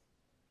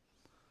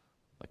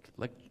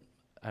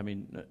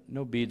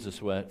 No beads of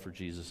sweat for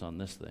Jesus on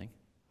this thing.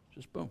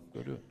 Just boom,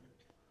 go do it.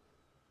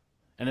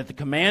 And at the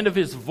command of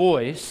his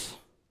voice,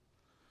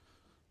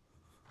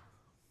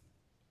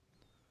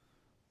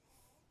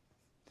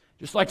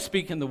 just like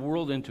speaking the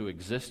world into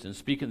existence,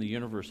 speaking the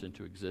universe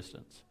into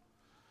existence,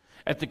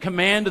 at the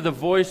command of the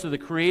voice of the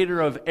creator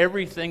of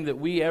everything that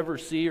we ever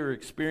see or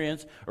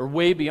experience, or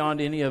way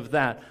beyond any of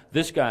that,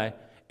 this guy,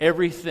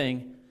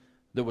 everything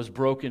that was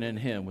broken in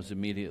him was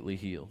immediately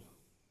healed.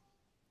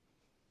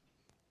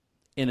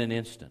 In an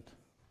instant.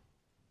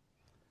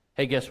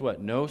 Hey, guess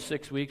what? No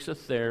 6 weeks of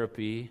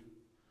therapy.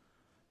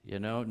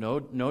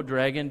 No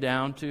dragging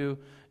down to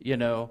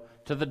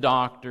the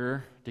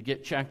doctor to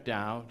get checked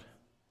out.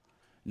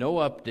 No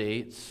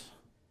updates.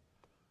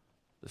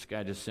 This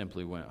guy just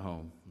simply went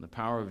home. And the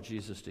power of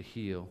Jesus to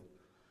heal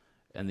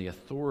and the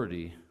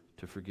authority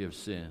to forgive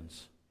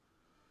sins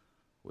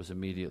was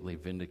immediately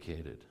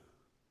vindicated.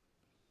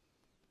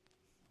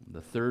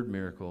 The third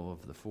miracle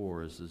of the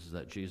four is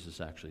that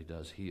Jesus actually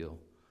does heal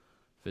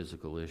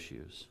physical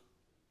issues.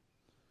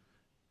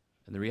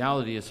 And the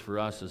reality is for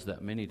us is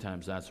that many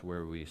times that's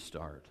where we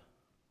start.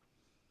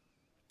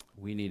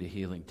 We need a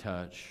healing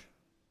touch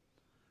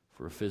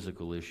for a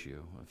physical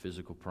issue, a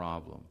physical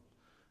problem,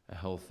 a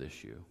health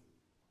issue.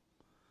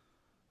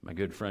 My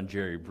good friend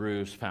Jerry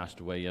Bruce passed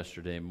away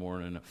yesterday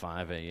morning at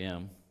 5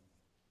 a.m.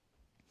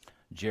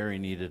 Jerry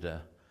needed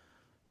a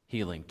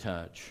healing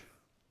touch.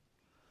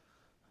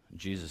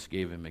 Jesus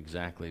gave him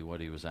exactly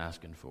what he was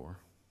asking for.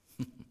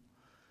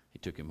 He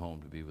took him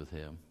home to be with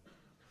him.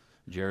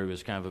 Jerry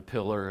was kind of a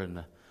pillar in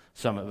the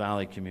Summit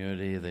Valley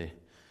community. They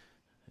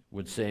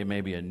would say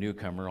maybe a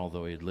newcomer,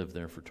 although he had lived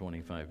there for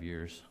 25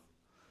 years.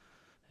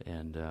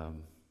 And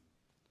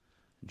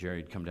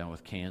Jerry had come down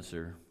with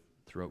cancer,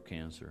 throat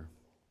cancer,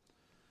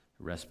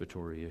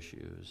 respiratory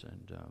issues,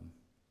 and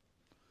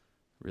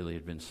really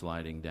had been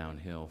sliding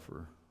downhill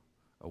for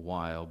a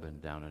while, been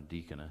down a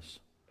Deaconess.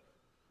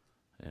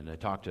 And I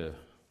talked to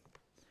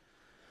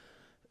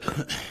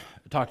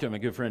my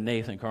good friend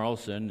Nathan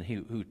Carlson,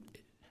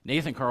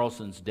 Nathan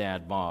Carlson's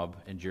dad, Bob,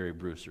 and Jerry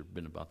Bruce have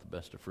been about the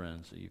best of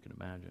friends that you can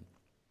imagine.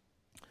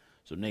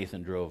 So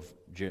Nathan drove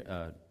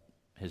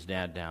his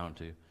dad down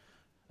to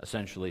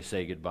essentially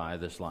say goodbye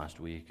this last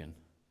week, and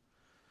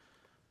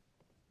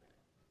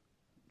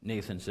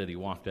Nathan said he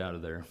walked out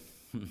of there.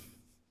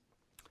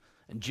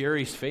 And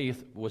Jerry's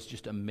faith was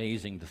just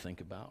amazing to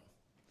think about.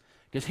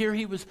 Because here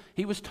he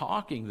was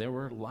talking, they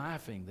were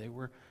laughing, they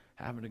were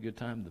having a good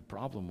time. The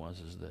problem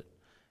was that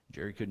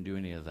Jerry couldn't do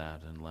any of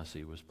that unless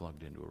he was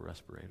plugged into a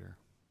respirator.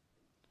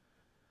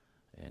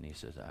 And he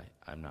says,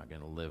 I'm not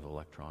going to live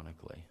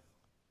electronically.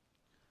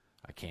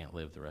 I can't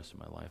live the rest of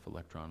my life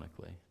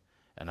electronically.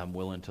 And I'm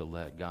willing to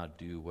let God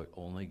do what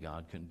only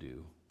God can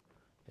do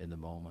in the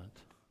moment.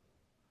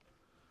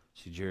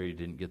 See, Jerry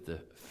didn't get the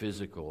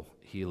physical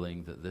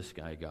healing that this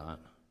guy got,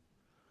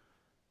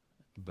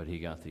 but he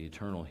got the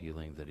eternal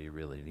healing that he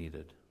really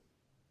needed.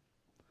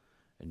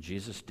 And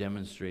Jesus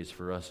demonstrates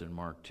for us in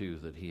Mark 2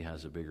 that he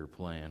has a bigger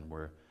plan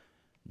where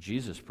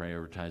Jesus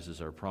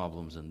prioritizes our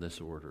problems in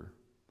this order.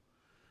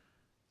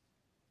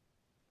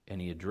 And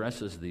he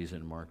addresses these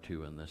in Mark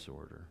 2 in this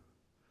order.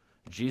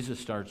 Jesus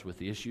starts with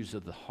the issues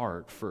of the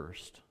heart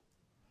first,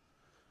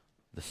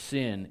 the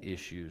sin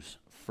issues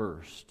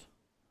first.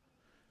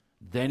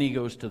 Then he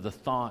goes to the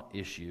thought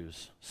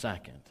issues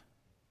second,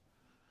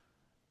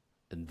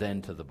 and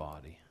then to the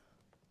body.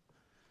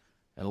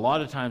 And a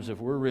lot of times, if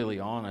we're really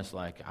honest,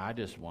 I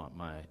just want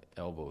my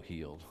elbow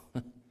healed,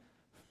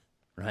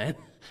 right?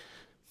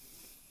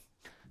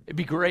 It'd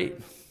be great.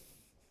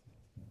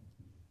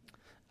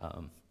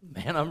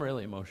 Man, I'm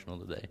really emotional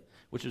today,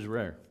 which is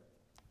rare.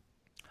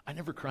 I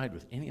never cried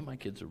with any of my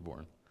kids were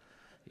born.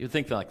 You'd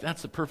think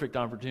that's the perfect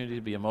opportunity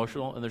to be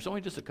emotional, and there's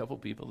only just a couple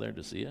people there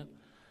to see it.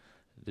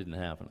 It didn't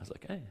happen. I was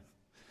like, hey,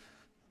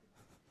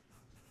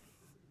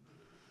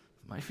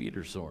 my feet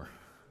are sore.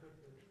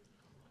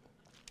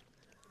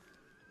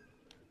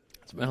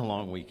 It's been a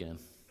long weekend.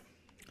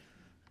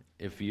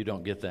 If you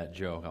don't get that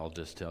joke, I'll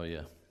just tell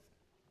you.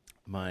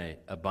 My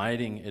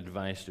abiding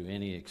advice to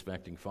any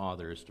expecting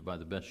father is to buy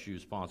the best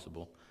shoes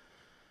possible,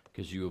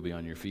 because you will be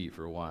on your feet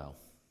for a while.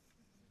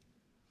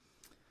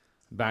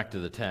 Back to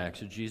the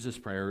text. Jesus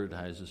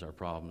prioritizes our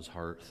problems,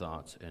 heart,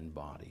 thoughts, and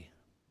body.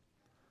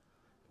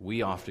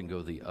 We often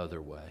go the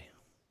other way.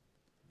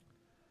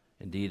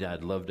 Indeed,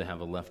 I'd love to have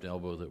a left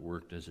elbow that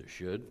worked as it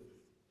should.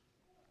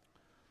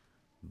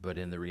 But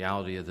in the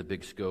reality of the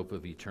big scope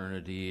of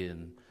eternity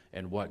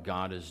and what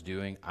God is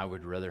doing, I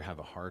would rather have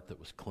a heart that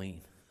was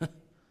clean.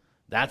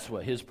 That's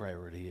what his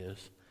priority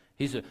is.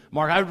 He said,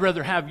 Mark, I'd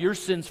rather have your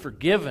sins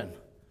forgiven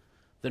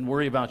than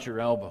worry about your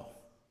elbow.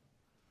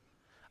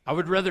 I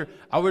would rather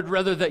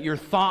that your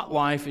thought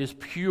life is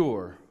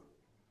pure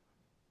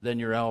than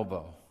your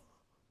elbow.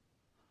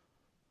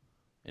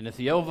 And if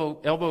the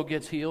elbow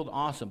gets healed,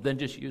 awesome. Then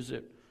just use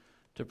it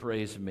to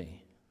praise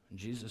me. And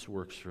Jesus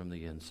works from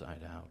the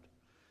inside out.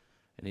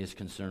 And he is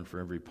concerned for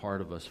every part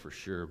of us for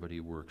sure, but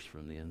he works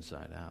from the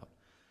inside out.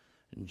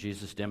 And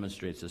Jesus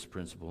demonstrates this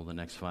principle in the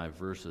next 5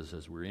 verses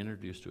as we're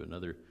introduced to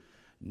another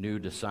new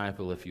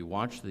disciple. If you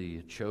watch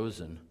the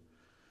Chosen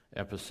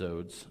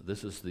episodes,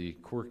 this is the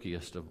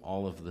quirkiest of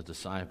all of the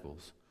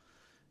disciples.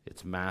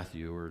 It's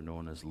Matthew, or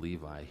known as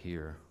Levi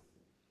here.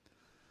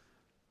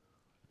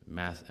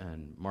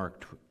 And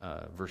Mark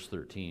verse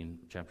 13,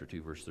 chapter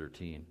 2, verse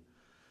 13.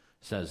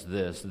 Says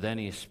this, then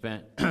he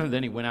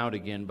went out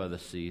again by the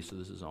sea. So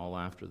this is all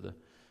after the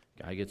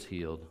guy gets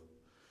healed.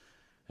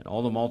 And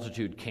all the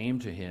multitude came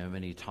to him,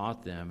 and he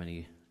taught them.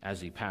 And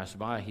as he passed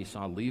by, he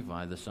saw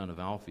Levi, the son of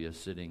Alphaeus,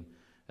 sitting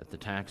at the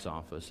tax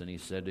office. And he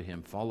said to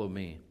him, follow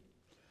me.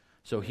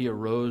 So he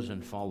arose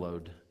and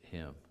followed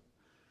him.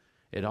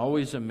 It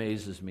always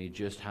amazes me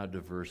just how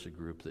diverse a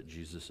group that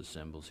Jesus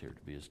assembles here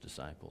to be his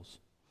disciples.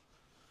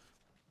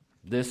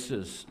 This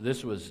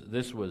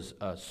was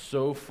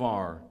so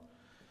far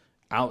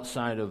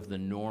outside of the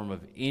norm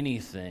of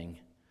anything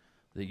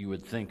that you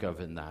would think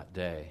of in that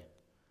day.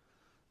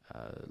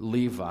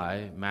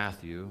 Levi,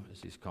 Matthew,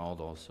 as he's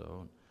called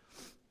also,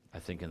 I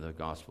think in the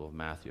Gospel of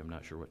Matthew, I'm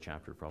not sure what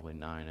chapter, probably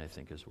 9, I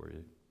think is where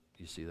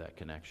you see that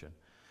connection.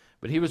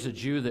 But he was a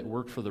Jew that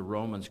worked for the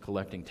Romans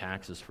collecting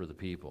taxes for the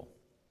people.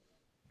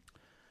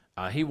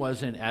 He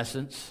was, in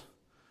essence,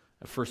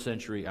 a first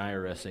century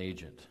IRS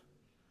agent.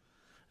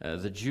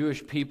 The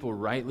Jewish people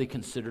rightly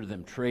considered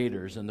them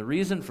traitors, and the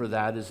reason for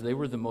that is they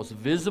were the most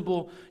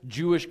visible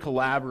Jewish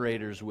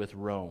collaborators with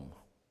Rome.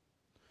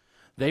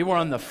 They were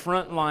on the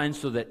front line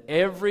so that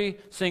every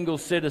single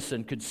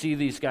citizen could see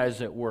these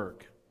guys at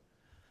work.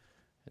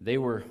 They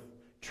were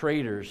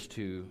traitors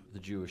to the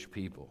Jewish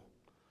people.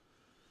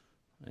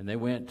 And they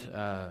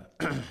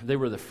they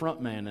were the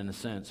front man, in a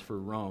sense, for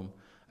Rome,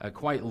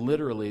 quite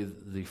literally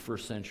the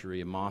first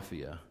century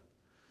mafia.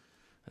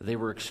 They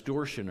were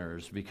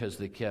extortioners because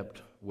they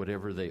kept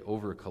whatever they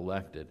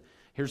over-collected.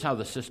 Here's how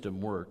the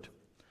system worked.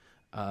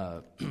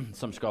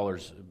 Some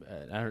scholars,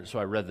 so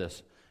I read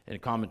this in a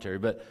commentary,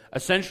 but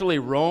essentially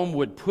Rome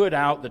would put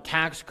out the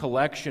tax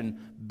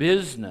collection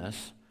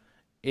business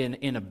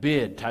in a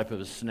bid type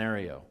of a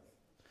scenario.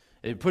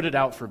 They'd put it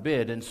out for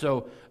bid, and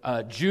so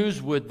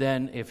Jews would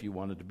then, if you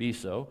wanted to be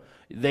so,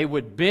 they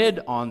would bid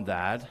on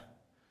that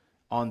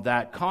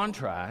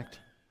contract,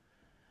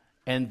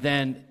 and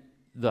then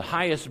the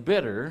highest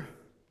bidder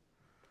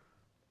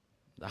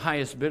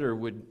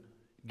would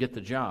get the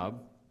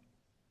job,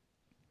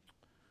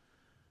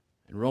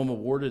 and Rome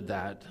awarded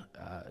that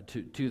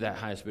to that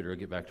highest bidder. I'll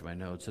get back to my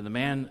notes. And the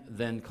man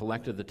then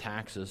collected the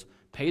taxes,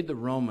 paid the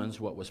Romans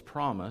what was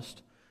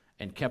promised,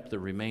 and kept the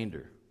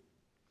remainder.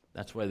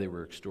 That's why they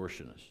were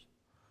extortionists.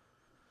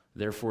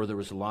 Therefore, there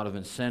was a lot of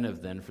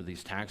incentive then for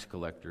these tax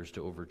collectors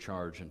to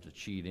overcharge and to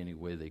cheat any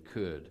way they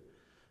could,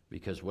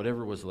 because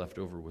whatever was left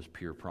over was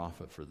pure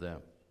profit for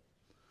them.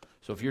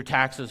 So if your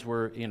taxes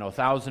were,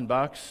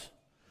 $1,000,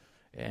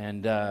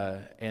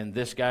 and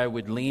this guy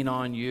would lean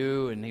on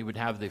you, and he would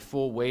have the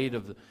full weight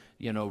of the,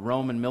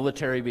 Roman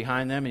military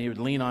behind them, and he would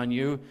lean on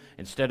you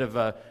instead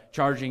of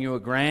charging you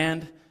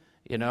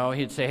 $1,000.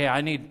 He'd say, "Hey, I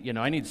need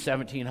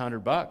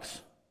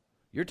 $1,700.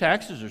 Your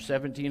taxes are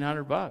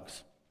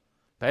 $1,700.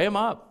 Pay them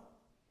up."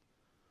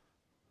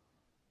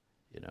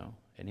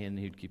 And then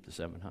he'd keep the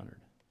 $700.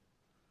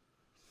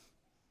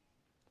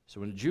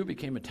 So when a Jew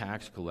became a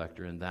tax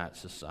collector in that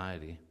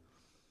society,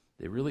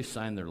 they really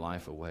signed their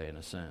life away in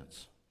a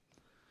sense.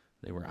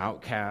 They were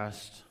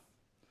outcast.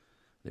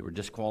 They were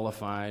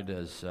disqualified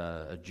as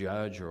a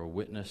judge or a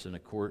witness in a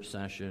court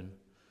session.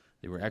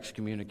 They were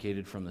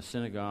excommunicated from the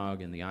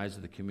synagogue. In the eyes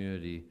of the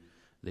community,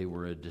 they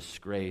were a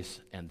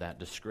disgrace, and that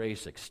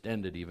disgrace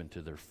extended even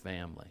to their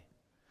family.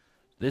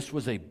 This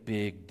was a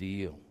big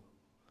deal.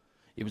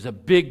 It was a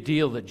big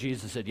deal that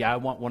Jesus said, I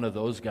want one of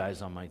those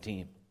guys on my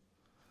team.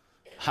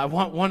 I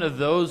want one of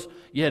those,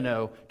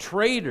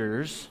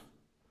 traitors.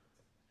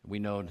 We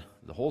know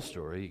the whole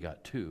story. He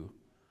got 2,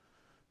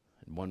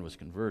 and 1 was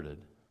converted.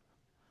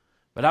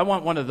 But I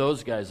want one of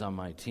those guys on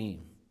my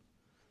team.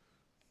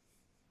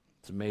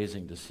 It's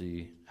amazing to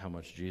see how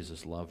much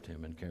Jesus loved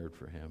him and cared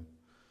for him.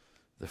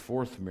 The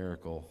fourth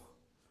miracle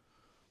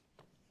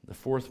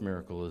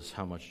is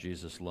how much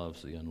Jesus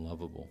loves the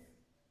unlovable.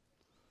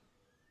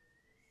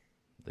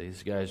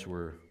 These guys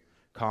were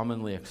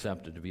commonly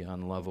accepted to be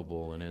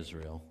unlovable in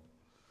Israel.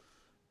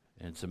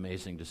 And it's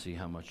amazing to see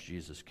how much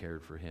Jesus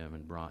cared for him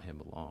and brought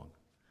him along.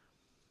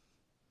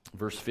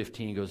 Verse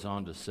 15 goes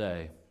on to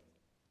say,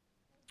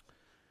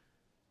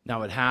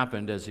 now it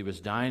happened as he was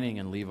dining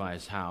in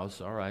Levi's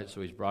house. All right, so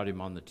he's brought him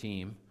on the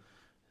team.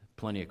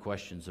 Plenty of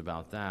questions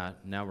about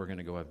that. Now we're going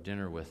to go have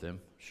dinner with him.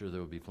 Sure,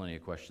 there will be plenty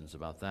of questions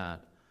about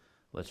that.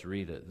 Let's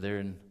read it.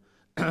 Therein,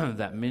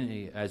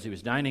 as he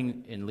was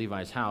dining in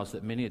Levi's house,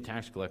 that many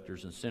tax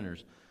collectors and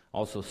sinners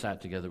also sat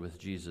together with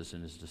Jesus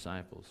and his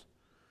disciples.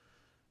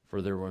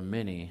 For there were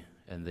many,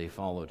 and they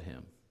followed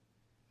him.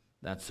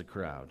 That's the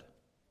crowd.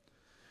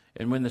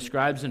 And when the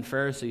scribes and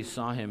Pharisees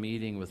saw him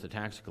eating with the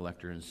tax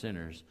collector and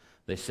sinners,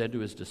 they said to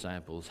his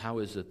disciples, how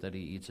is it that he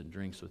eats and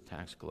drinks with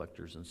tax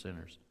collectors and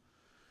sinners?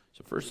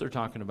 So first they're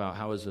talking about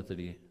how is it that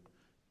he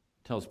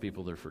tells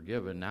people they're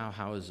forgiven. Now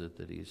how is it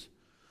that he's,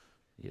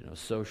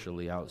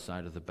 socially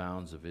outside of the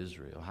bounds of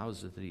Israel? How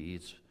is it that he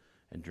eats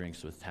and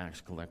drinks with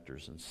tax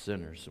collectors and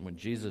sinners? And when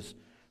Jesus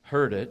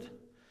heard it,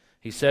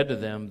 he said to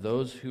them,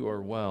 those who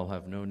are well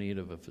have no need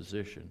of a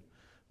physician,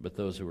 but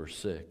those who are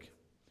sick.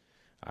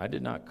 I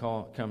did not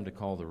come to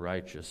call the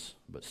righteous,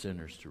 but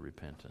sinners to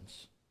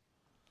repentance.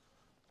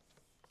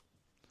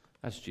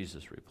 That's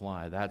Jesus'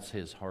 reply. That's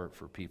his heart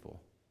for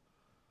people.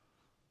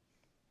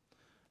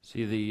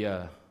 See,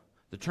 the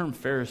term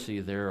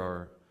Pharisee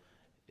there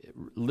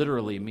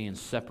literally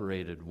means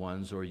separated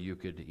ones, or you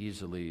could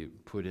easily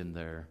put in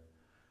there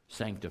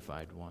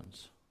sanctified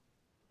ones.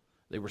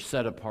 They were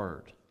set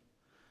apart.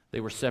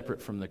 They were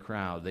separate from the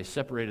crowd. They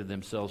separated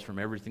themselves from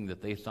everything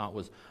that they thought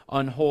was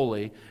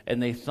unholy,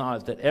 and they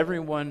thought that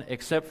everyone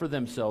except for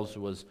themselves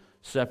was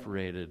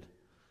separated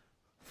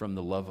from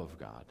the love of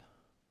God.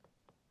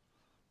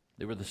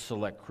 They were the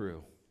select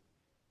crew,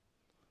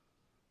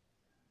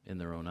 in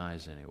their own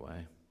eyes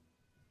anyway.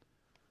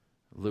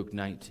 Luke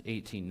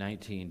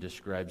 18:19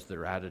 describes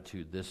their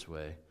attitude this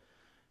way.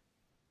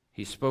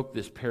 He spoke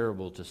this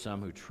parable to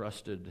some who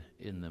trusted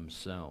in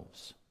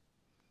themselves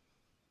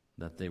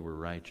that they were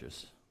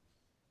righteous.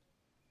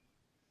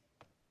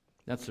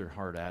 That's their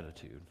heart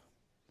attitude.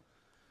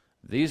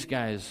 These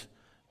guys'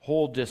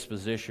 whole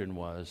disposition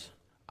was,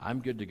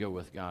 I'm good to go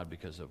with God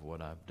because of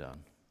what I've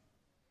done.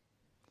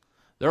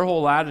 Their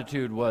whole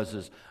attitude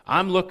was,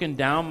 I'm looking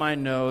down my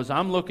nose,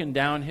 I'm looking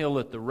downhill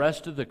at the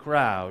rest of the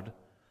crowd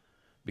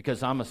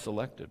because I'm a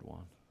selected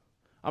one.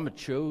 I'm a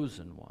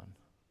chosen one.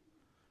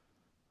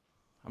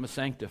 I'm a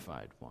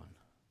sanctified one.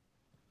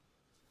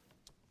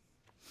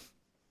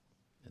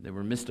 And they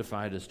were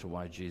mystified as to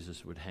why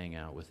Jesus would hang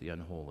out with the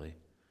unholy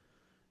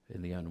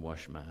and the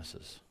unwashed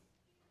masses.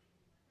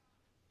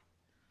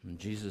 And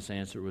Jesus'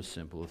 answer was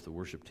simple. If the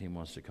worship team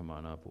wants to come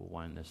on up, we'll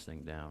wind this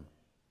thing down.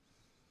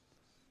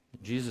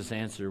 Jesus'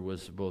 answer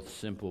was both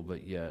simple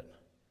but yet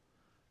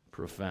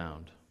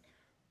profound.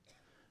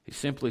 He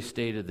simply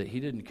stated that he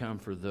didn't come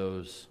for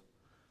those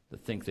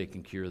that think they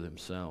can cure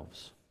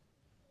themselves,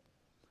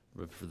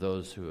 but for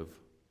those who have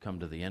come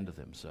to the end of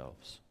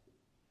themselves.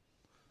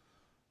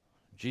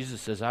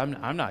 Jesus says,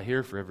 I'm not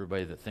here for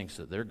everybody that thinks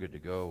that they're good to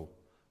go,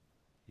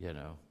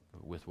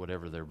 with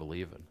whatever they're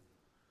believing.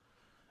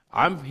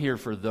 I'm here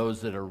for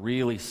those that are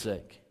really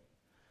sick.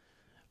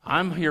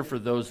 I'm here for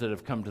those that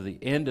have come to the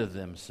end of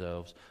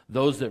themselves,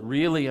 those that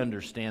really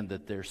understand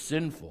that they're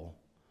sinful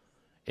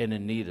and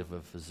in need of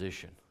a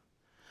physician.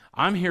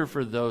 I'm here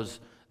for those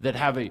that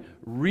have a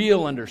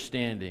real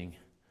understanding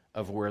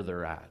of where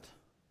they're at,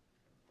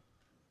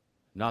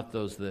 not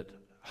those that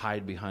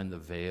hide behind the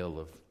veil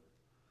of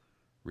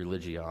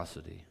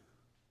religiosity.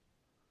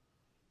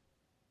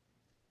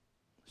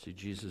 See,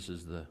 Jesus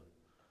is the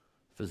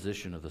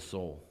physician of the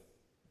soul.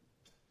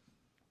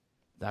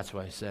 That's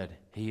why I said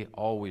he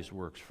always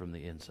works from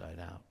the inside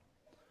out.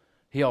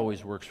 He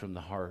always works from the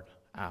heart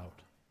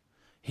out.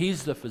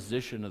 He's the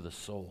physician of the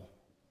soul.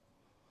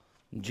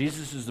 And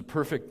Jesus is the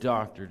perfect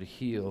doctor to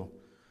heal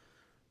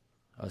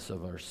us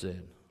of our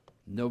sin.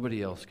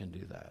 Nobody else can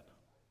do that.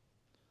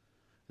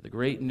 The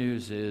great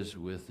news is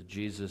with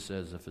Jesus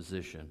as a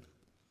physician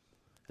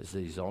is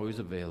that he's always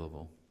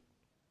available.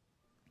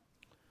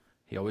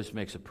 He always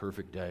makes a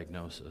perfect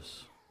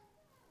diagnosis.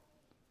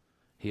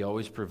 He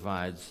always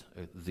provides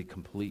the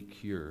complete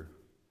cure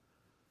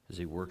as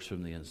he works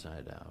from the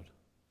inside out.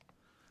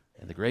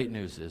 And the great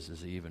news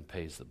is he even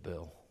pays the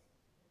bill.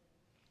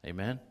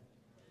 Amen?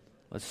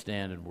 Let's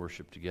stand and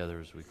worship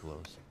together as we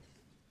close.